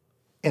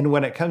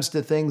when it comes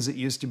to things that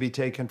used to be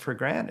taken for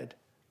granted,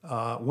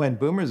 when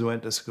boomers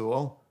went to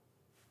school,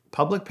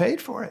 public paid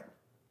for it.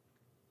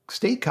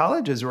 State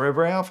colleges were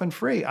very often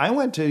free. I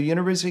went to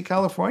University of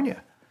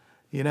California,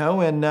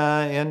 and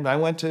I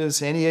went to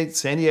San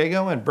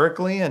Diego and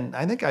Berkeley, and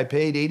I think I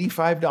paid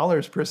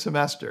 $85 per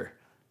semester.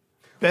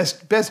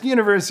 Best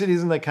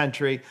universities in the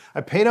country.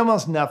 I paid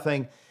almost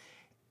nothing.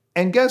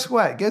 And guess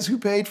what? Guess who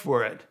paid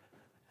for it?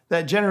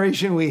 That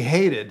generation we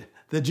hated,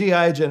 the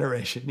GI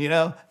generation,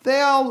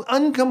 They all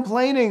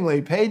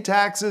uncomplainingly paid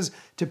taxes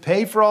to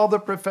pay for all the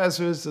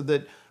professors so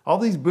that all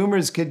these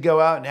boomers could go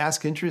out and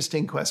ask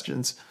interesting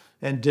questions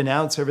and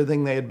denounce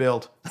everything they had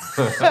built,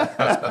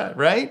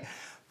 right?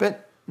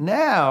 But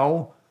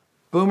now,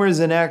 boomers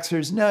and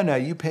Xers, no,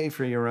 you pay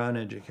for your own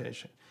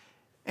education.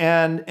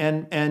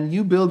 And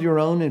you build your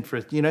own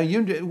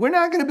infrastructure. We're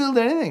not going to build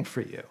anything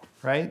for you,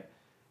 right?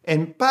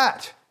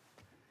 But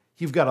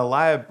you've got a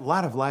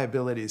lot of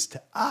liabilities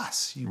to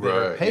us. You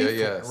better pay for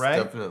it, right?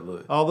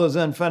 Definitely. All those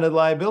unfunded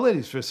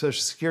liabilities for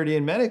Social Security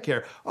and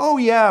Medicare. Oh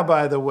yeah,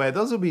 by the way,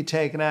 those will be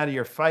taken out of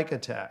your FICA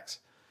tax.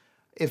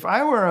 If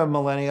I were a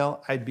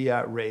millennial, I'd be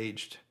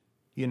outraged.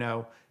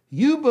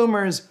 You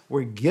boomers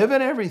were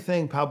given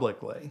everything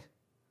publicly,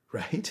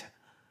 right?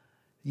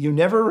 You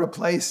never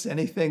replaced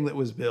anything that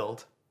was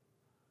built.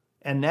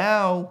 And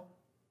now,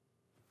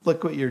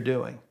 look what you're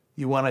doing.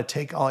 You want to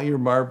take all your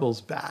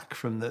marbles back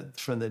from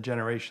the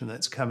generation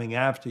that's coming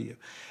after you.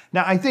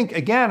 Now, I think,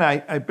 again,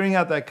 I bring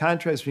out that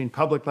contrast between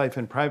public life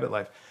and private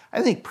life.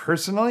 I think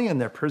personally, in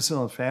their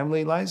personal and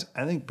family lives,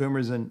 I think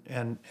boomers and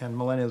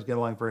millennials get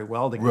along very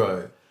well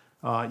together.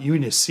 Right. You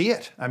just see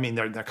it. I mean,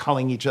 they're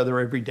calling each other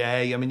every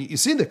day. I mean, you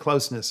see the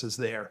closeness is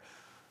there.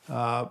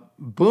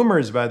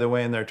 Boomers, by the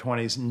way, in their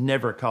 20s,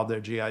 never called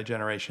their GI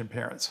generation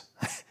parents.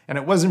 And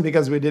it wasn't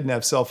because we didn't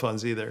have cell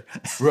phones either.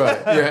 Right.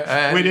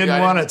 Yeah. We didn't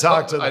want to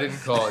talk to them. I didn't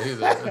call either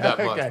that much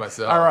Okay.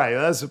 myself. All right,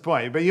 that's the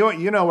point. But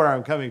you know where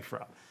I'm coming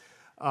from.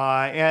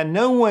 And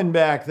no one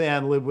back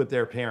then lived with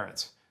their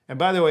parents. And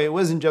by the way, it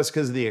wasn't just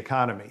because of the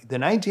economy. The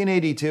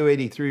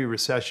 1982-83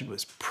 recession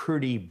was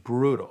pretty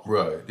brutal.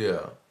 Right,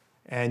 yeah.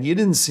 And you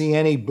didn't see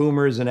any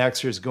boomers and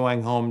Xers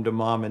going home to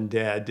mom and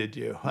dad, did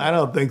you? I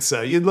don't think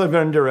so. You'd live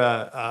under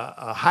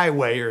a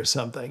highway or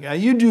something.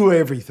 You do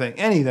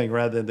anything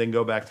rather than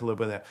go back to live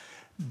with them.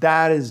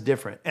 That is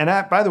different.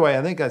 And by the way,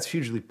 I think that's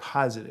hugely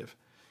positive.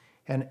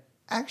 And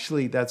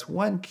actually, that's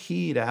one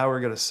key to how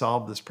we're going to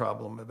solve this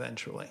problem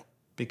eventually.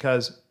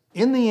 Because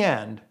in the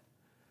end,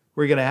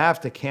 we're going to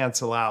have to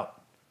cancel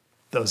out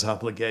those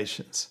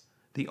obligations.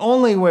 The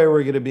only way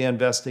we're going to be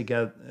invest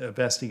again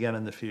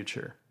in the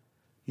future,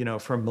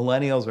 from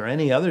millennials or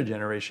any other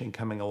generation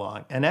coming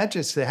along, and not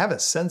just to have a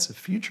sense of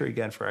future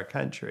again for our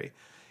country,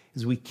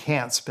 is we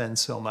can't spend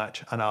so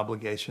much on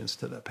obligations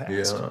to the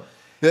past.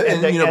 Yeah.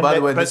 And by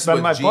the way, this is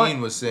what Gene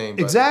was saying.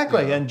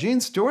 Exactly. Yeah. And Gene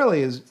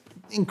Storley is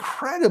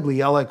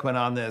incredibly eloquent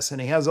on this, and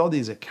he has all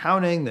these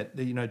accounting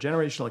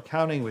generational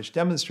accounting, which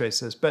demonstrates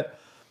this. But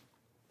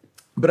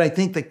I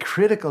think the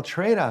critical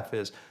trade-off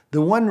is the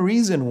one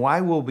reason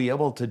why we'll be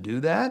able to do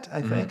that,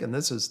 I think, and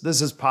this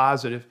is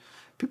positive.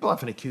 People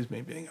often accuse me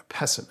of being a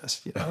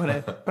pessimist,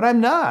 but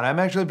I'm not. I'm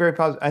actually very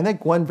positive. I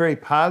think one very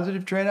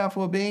positive trade-off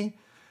will be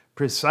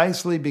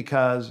precisely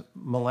because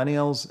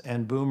millennials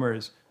and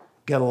boomers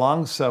get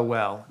along so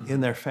well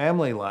in their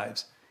family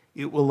lives,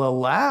 it will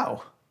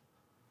allow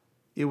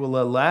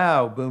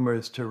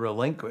boomers to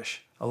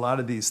relinquish a lot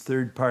of these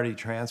third-party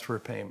transfer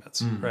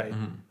payments,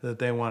 that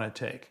they want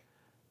to take.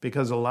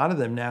 Because a lot of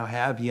them now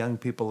have young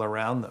people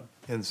around them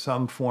in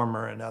some form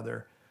or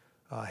another,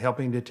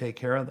 helping to take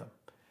care of them.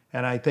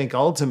 And I think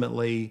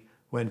ultimately,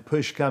 when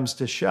push comes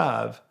to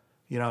shove,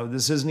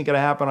 this isn't going to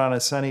happen on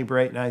a sunny,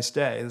 bright, nice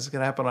day. This is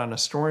going to happen on a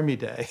stormy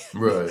day.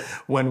 Right.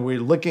 When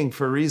we're looking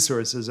for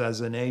resources as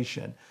a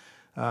nation,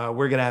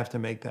 we're going to have to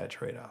make that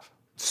trade-off.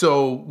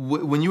 So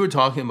when you were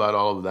talking about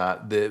all of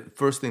that, the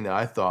first thing that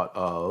I thought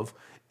of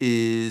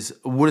is,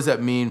 what does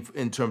that mean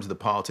in terms of the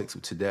politics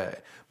of today?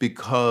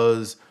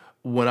 Because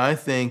when I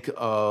think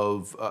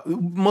of,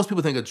 most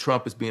people think of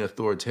Trump as being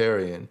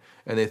authoritarian,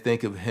 and they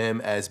think of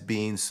him as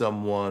being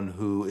someone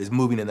who is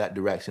moving in that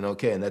direction.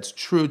 Okay, and that's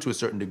true to a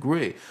certain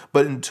degree.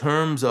 But in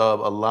terms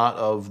of a lot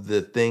of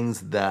the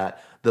things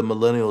that the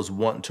millennials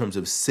want in terms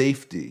of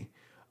safety,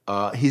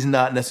 he's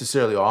not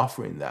necessarily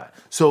offering that.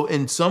 So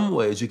in some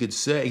ways, you could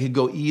say he could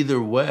go either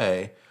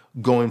way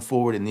going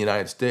forward in the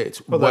United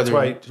States, well, that's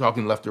whether why, you're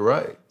talking left or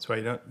right. That's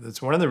why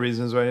that's one of the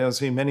reasons why you don't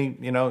see many,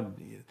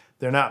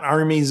 they're not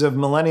armies of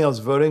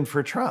millennials voting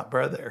for Trump,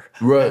 are there?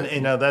 Right.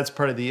 And, that's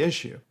part of the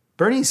issue.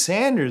 Bernie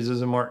Sanders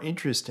is a more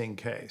interesting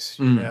case.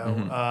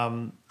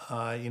 When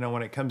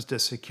it comes to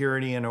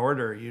security and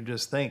order, you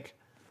just think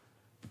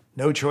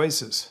no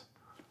choices,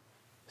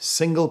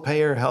 single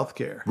payer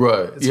healthcare.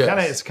 Right.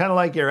 It's kind of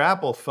like your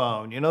Apple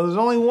phone. There's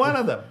only one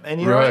of them,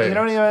 and you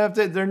don't even have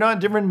to. They're not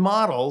different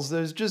models.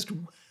 There's just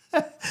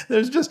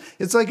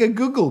it's like a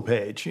Google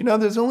page.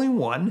 There's only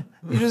one.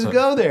 You just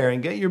go there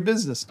and get your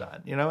business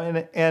done.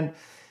 And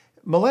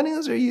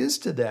millennials are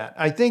used to that.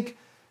 I think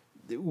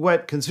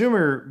what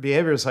consumer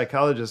behavioral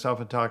psychologists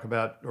often talk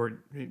about, or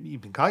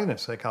even cognitive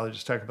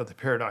psychologists talk about, the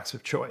paradox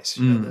of choice.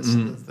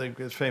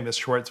 This famous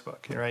Schwartz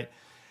book, right,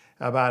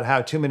 about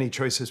how too many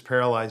choices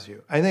paralyze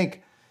you. I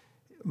think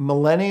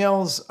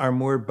millennials are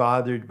more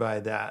bothered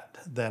by that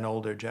than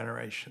older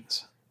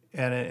generations.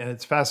 And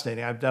it's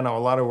fascinating. I've done a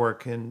lot of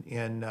work in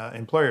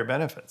employer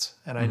benefits.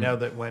 And I know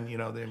that when,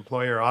 the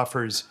employer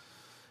offers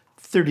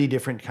 30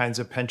 different kinds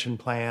of pension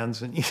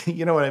plans, and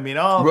you know what I mean?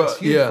 This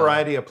huge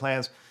variety of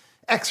plans.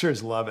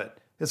 Xers love it.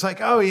 It's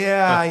like, oh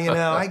yeah,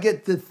 I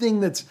get the thing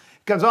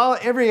because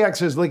every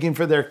Xer is looking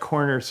for their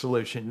corner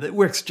solution that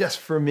works just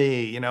for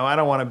me. I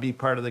don't want to be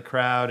part of the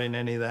crowd in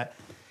any of that.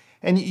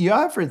 And you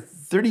offer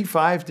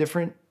 35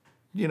 different,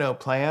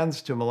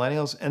 plans to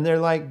millennials, and they're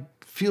like,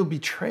 feel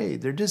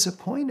betrayed. They're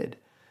disappointed.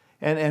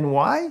 And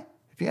why?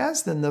 If you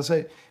ask them, they'll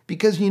say,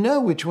 because you know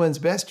which one's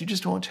best, you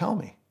just won't tell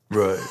me.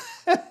 Right.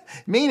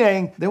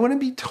 Meaning they want to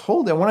be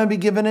told, they want to be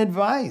given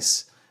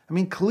advice. I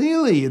mean,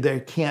 clearly they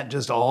can't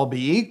just all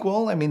be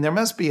equal. I mean, there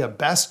must be a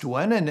best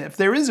one. And if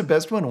there is a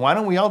best one, why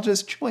don't we all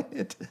just join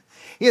it?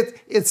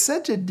 It's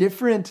such a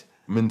different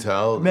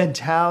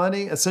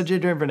mentality. It's such a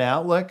different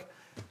outlook.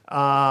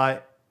 And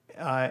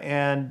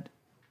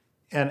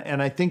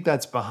I think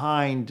that's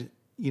behind,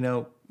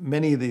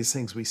 many of these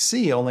things we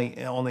see,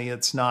 only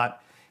it's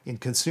not in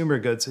consumer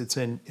goods, it's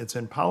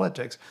in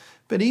politics.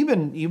 But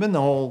even the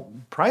whole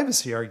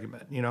privacy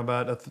argument,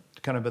 about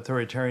kind of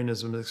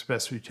authoritarianism,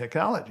 especially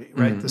technology,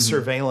 right? The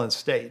surveillance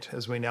state,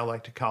 as we now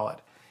like to call it.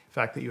 The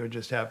fact that you would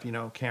just have,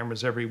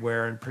 cameras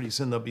everywhere, and pretty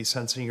soon they'll be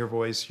sensing your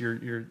voice,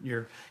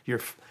 your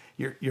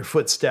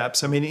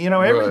footsteps. I mean,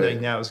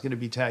 everything now is going to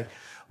be tagged.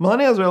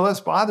 Millennials are less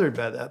bothered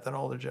by that than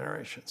older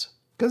generations.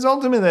 Because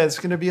ultimately, it's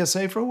going to be a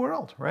safer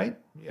world, right?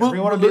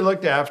 Everyone will be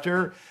looked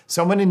after.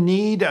 Someone in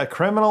need, a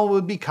criminal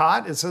would be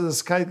caught.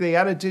 It's kind of the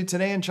attitude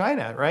today in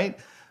China, right?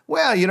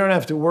 Well, you don't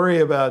have to worry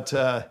about,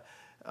 the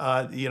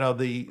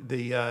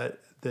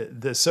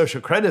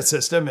social credit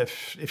system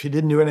if you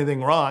didn't do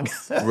anything wrong.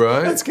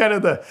 Right. That's kind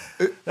of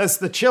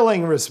the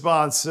chilling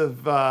response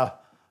of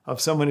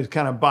someone who's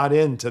kind of bought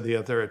into the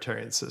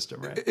authoritarian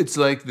system, right? It's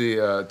like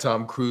the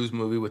Tom Cruise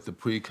movie with the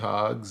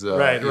precogs.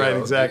 Right,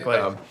 exactly.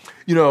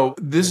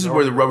 This is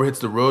where the rubber hits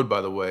the road,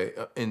 by the way,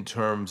 in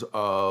terms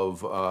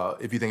of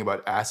if you think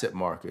about asset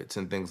markets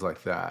and things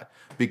like that.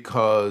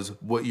 Because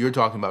what you're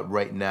talking about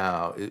right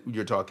now,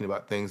 you're talking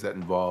about things that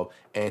involve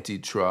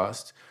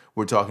antitrust.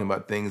 We're talking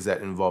about things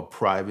that involve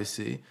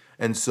privacy.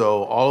 And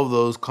so all of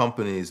those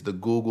companies, the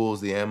Googles,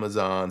 the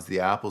Amazons,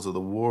 the Apples of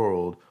the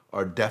world,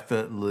 are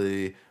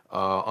definitely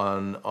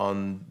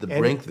on the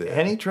brink there.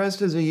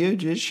 Antitrust is a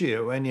huge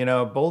issue. And,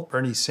 both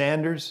Bernie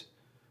Sanders,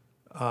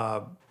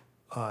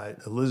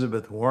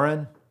 Elizabeth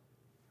Warren,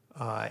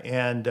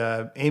 and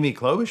Amy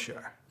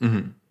Klobuchar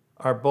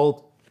are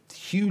both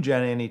huge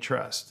on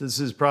antitrust. This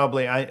is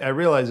probably, I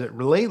realize it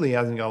lately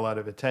hasn't got a lot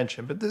of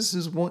attention, but this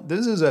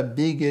is a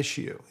big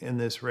issue in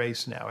this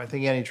race now. I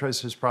think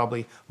antitrust is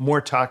probably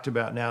more talked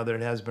about now than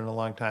it has been in a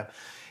long time.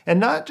 And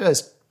not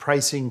just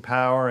pricing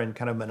power and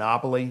kind of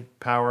monopoly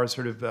power,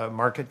 sort of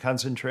market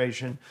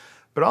concentration,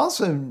 but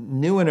also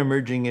new and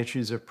emerging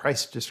issues of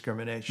price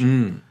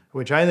discrimination,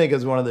 which I think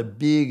is one of the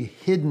big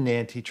hidden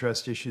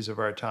antitrust issues of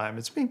our time.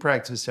 It's being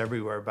practiced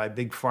everywhere by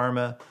big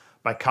pharma,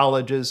 by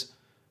colleges.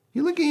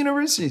 You look at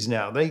universities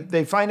now,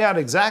 they find out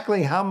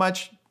exactly how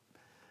much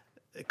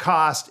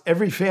cost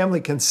every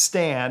family can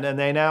stand, and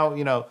they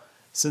now,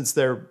 since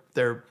their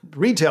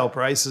retail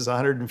price is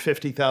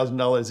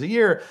 $150,000 a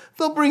year,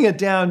 they'll bring it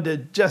down to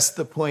just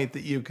the point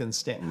that you can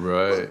stand.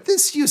 Right. Well,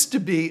 this used to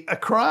be a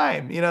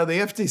crime. The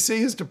FTC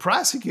used to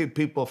prosecute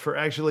people for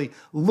actually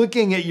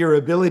looking at your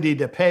ability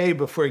to pay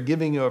before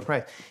giving you a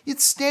price.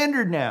 It's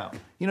standard now.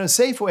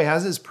 Safeway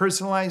has its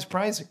personalized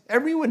pricing.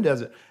 Everyone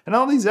does it. And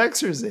all these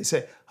extras, they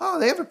say, oh,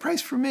 they have a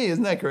price for me.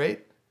 Isn't that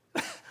great?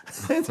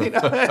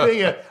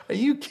 Are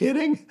you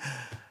kidding?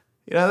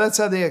 That's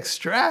how they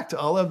extract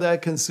all of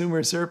that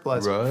consumer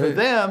surplus. Right. For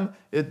them,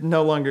 it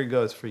no longer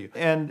goes for you.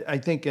 And I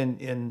think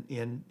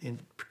in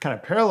kind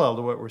of parallel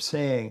to what we're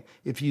saying,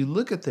 if you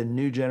look at the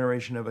new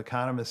generation of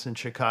economists in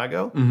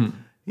Chicago,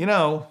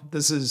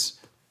 this is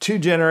 2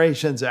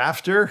 generations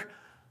after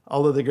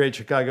all of the great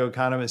Chicago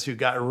economists who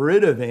got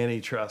rid of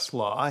antitrust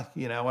law.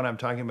 When I'm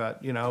talking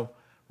about,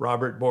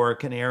 Robert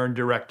Bork and Aaron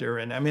Director,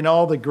 and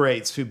all the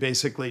greats who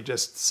basically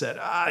just said,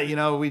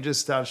 we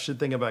just should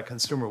think about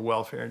consumer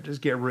welfare and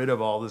just get rid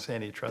of all this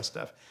antitrust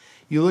stuff.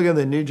 You look at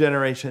the new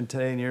generation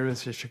today in the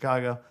University of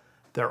Chicago,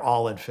 they're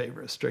all in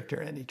favor of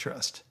stricter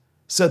antitrust.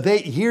 So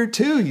here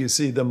too, you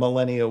see the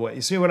millennial wave.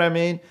 You see what I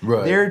mean?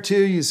 Right. There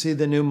too, you see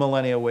the new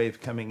millennial wave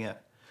coming in.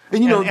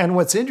 And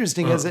what's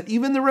interesting is that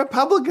even the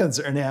Republicans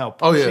are now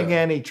pushing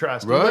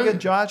antitrust. Right. Look at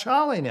Josh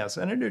Hawley now,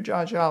 Senator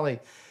Josh Hawley.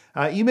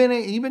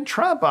 Even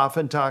Trump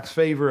often talks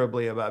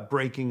favorably about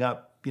breaking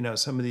up,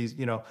 some of these,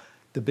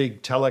 the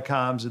big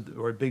telecoms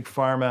or big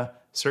pharma.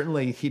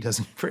 Certainly, he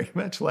doesn't very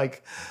much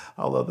like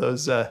all of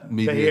those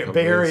Bay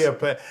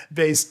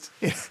Area-based,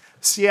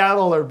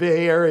 Seattle or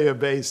Bay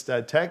Area-based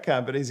tech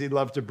companies. He'd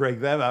love to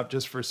break them up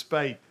just for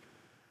spite.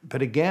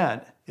 But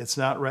again, it's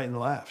not right and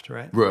left,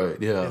 right?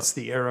 Right. Yeah. It's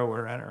the era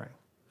we're entering.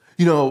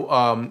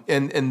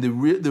 And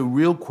the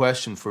real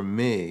question for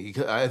me,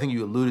 I think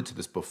you alluded to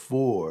this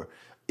before,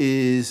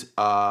 is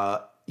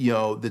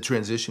the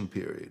transition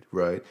period,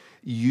 right?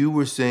 You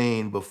were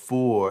saying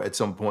before at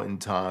some point in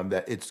time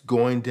that it's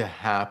going to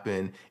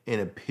happen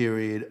in a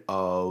period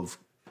of,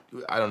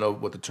 I don't know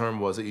what the term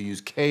was that you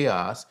used,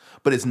 chaos,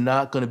 but it's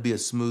not going to be a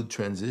smooth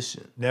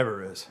transition.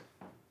 Never is.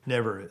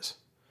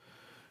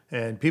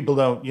 And people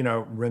don't,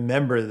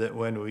 remember that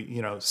when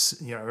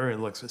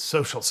everyone looks at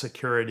Social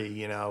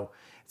Security,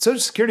 Social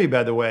Security,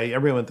 by the way,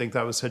 everyone thinks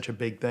that was such a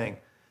big thing.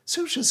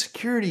 Social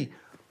Security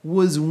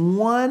was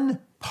one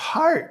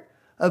part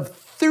of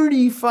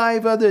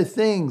 35 other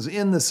things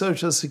in the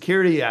Social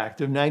Security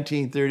Act of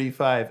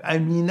 1935.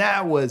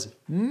 That was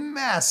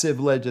massive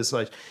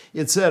legislation.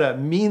 It set up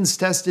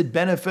means-tested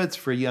benefits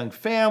for young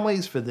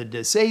families, for the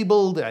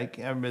disabled. I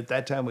remember at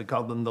that time we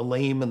called them the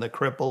lame and the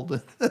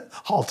crippled,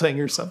 halting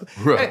or something.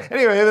 Right.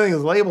 Anyway, everything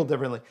is labeled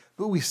differently.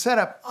 But we set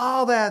up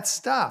all that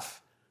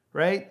stuff,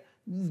 right?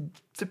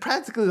 To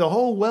practically the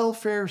whole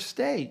welfare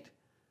state.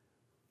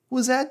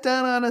 Was that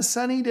done on a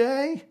sunny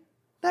day?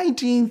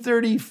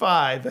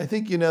 1935. I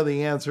think you know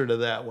the answer to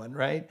that one,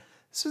 right?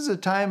 This is a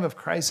time of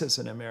crisis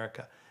in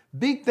America.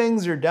 Big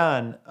things are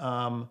done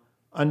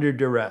under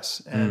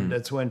duress. And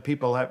that's when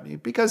people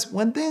have, because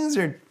when things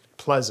are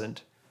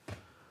pleasant.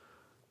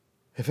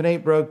 If it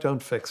ain't broke,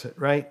 don't fix it,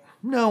 right?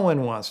 No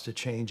one wants to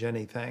change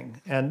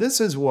anything. And this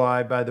is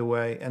why, by the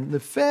way, and the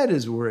Fed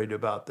is worried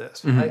about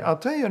this. I'll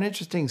tell you an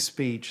interesting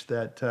speech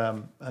that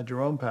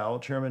Jerome Powell,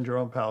 Chairman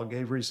Jerome Powell,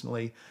 gave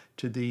recently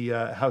to the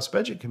House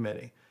Budget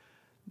Committee.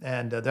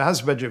 And the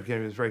House Budget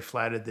Committee was very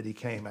flattered that he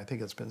came. I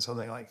think it's been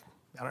something like,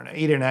 I don't know,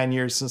 8 or 9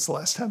 years since the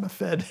last time a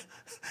Fed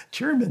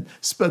chairman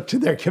spoke to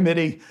their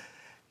committee.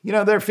 You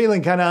know, they're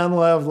feeling kind of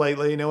unloved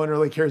lately. No one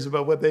really cares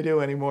about what they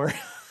do anymore.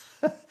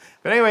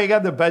 But anyway, he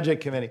got the Budget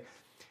Committee.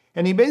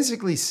 And he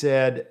basically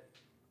said,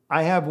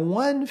 I have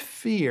one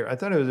fear. I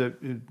thought it was a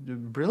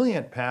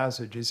brilliant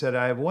passage. He said,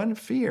 I have one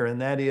fear, and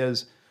that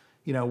is,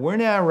 you know, we're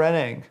now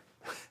running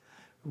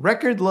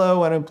record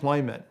low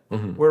unemployment.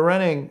 We're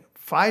running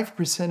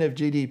 5% of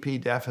GDP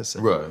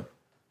deficit. Right.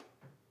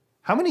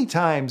 How many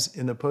times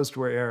in the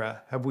post-war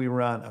era have we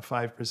run a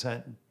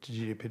 5%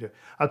 GDP deficit?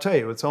 I'll tell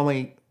you, it's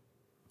only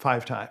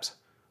 5 times.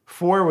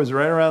 4 was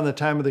right around the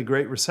time of the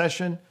Great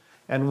Recession,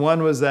 and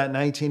 1 was that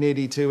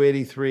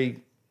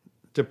 1982-83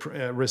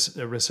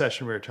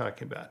 recession we were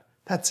talking about.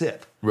 That's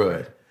it.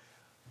 Right.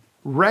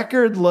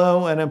 Record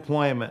low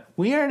unemployment.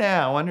 We are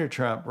now, under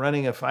Trump,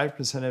 running a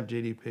 5% of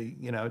GDP,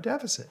 you know,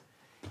 deficit.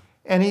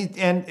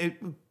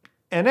 And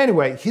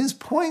anyway, his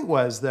point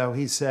was, though,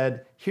 he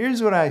said,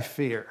 here's what I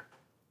fear,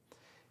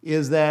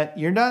 is that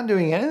you're not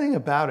doing anything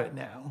about it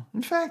now.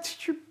 In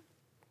fact, your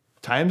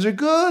times are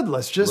good.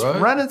 Let's just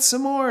run it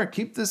some more.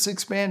 Keep this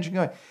expansion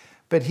going.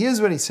 But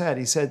here's what he said.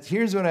 He said,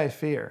 here's what I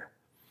fear,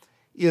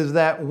 is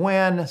that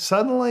when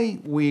suddenly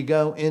we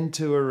go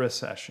into a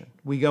recession,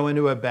 we go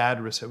into a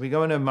bad recession, we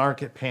go into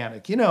market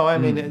panic. You know, I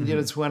mean, you know,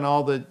 it's when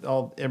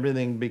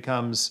everything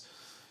becomes,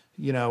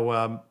 you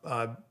know,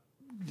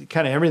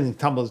 kind of everything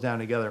tumbles down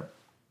together.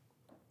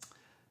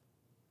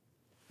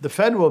 The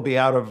Fed will be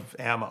out of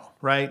ammo,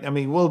 right? I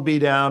mean, we'll be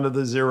down to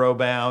the zero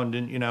bound,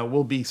 and, you know,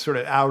 we'll be sort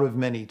of out of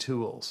many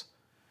tools.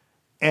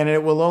 And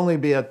it will only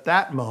be at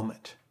that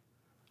moment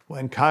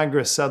when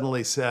Congress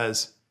suddenly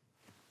says,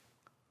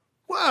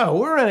 wow,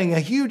 we're running a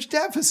huge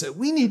deficit.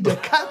 We need to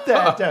cut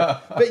that down.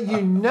 But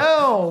you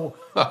know,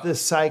 the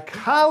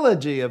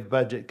psychology of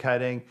budget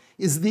cutting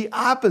is the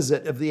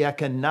opposite of the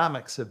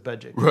economics of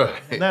budget cutting.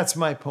 Right. And that's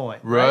my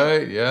point.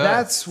 Right, yeah.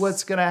 That's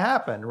what's going to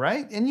happen,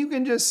 right? And you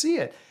can just see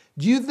it.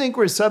 Do you think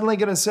we're suddenly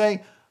going to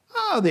say,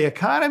 oh, the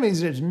economy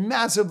is just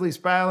massively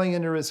spiraling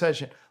into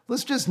recession.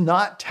 Let's just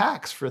not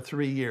tax for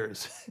 3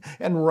 years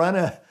and run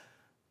a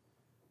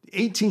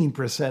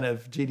 18%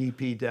 of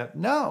GDP debt?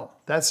 No,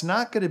 that's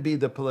not going to be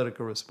the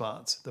political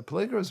response. The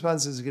political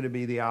response is going to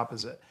be the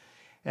opposite.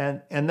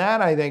 And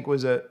that, I think,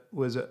 was a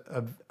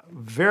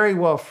very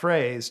well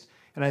phrased.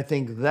 And I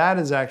think that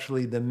is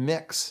actually the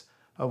mix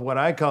of what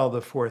I call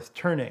the fourth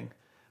turning,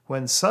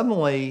 when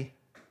suddenly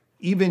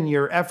even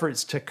your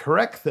efforts to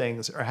correct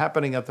things are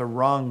happening at the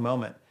wrong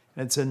moment.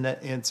 And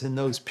it's in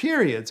those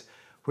periods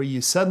where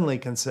you suddenly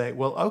can say,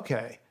 well,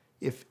 okay,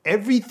 if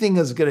everything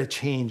is going to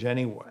change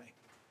anyway,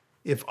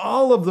 if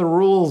all of the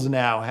rules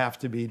now have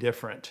to be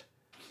different,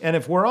 and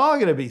if we're all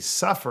going to be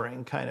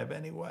suffering kind of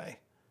anyway,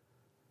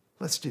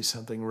 let's do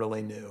something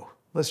really new.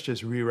 Let's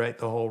just rewrite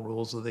the whole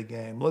rules of the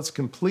game. Let's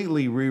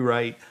completely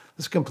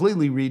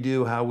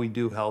redo how we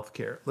do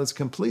healthcare. Let's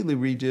completely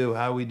redo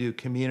how we do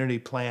community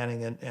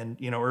planning and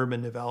you know,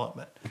 urban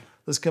development.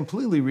 Let's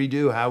completely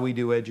redo how we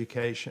do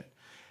education.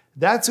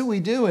 That's what we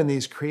do in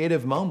these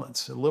creative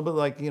moments. A little bit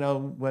like, you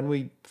know, when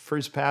we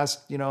first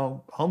passed, you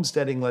know,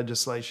 homesteading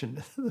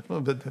legislation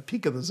at the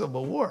peak of the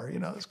Civil War. You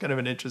know, it's kind of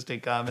an interesting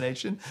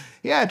combination.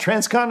 Yeah,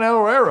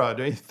 transcontinental railroad.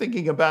 Are you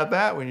thinking about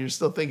that when you're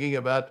still thinking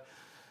about,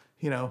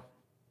 you know,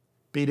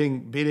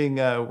 beating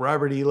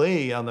Robert E.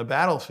 Lee on the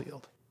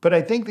battlefield? But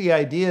I think the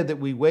idea that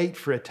we wait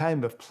for a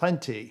time of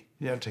plenty,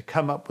 you know, to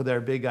come up with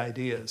our big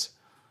ideas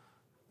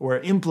or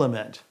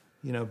implement,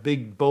 you know,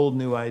 big, bold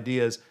new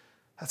ideas,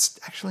 that's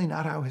actually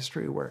not how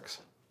history works.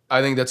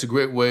 I think that's a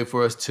great way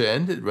for us to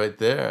end it right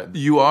there.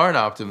 You are an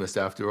optimist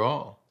after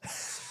all.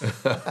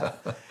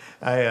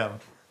 I am.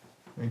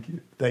 Thank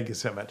you. Thank you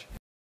so much.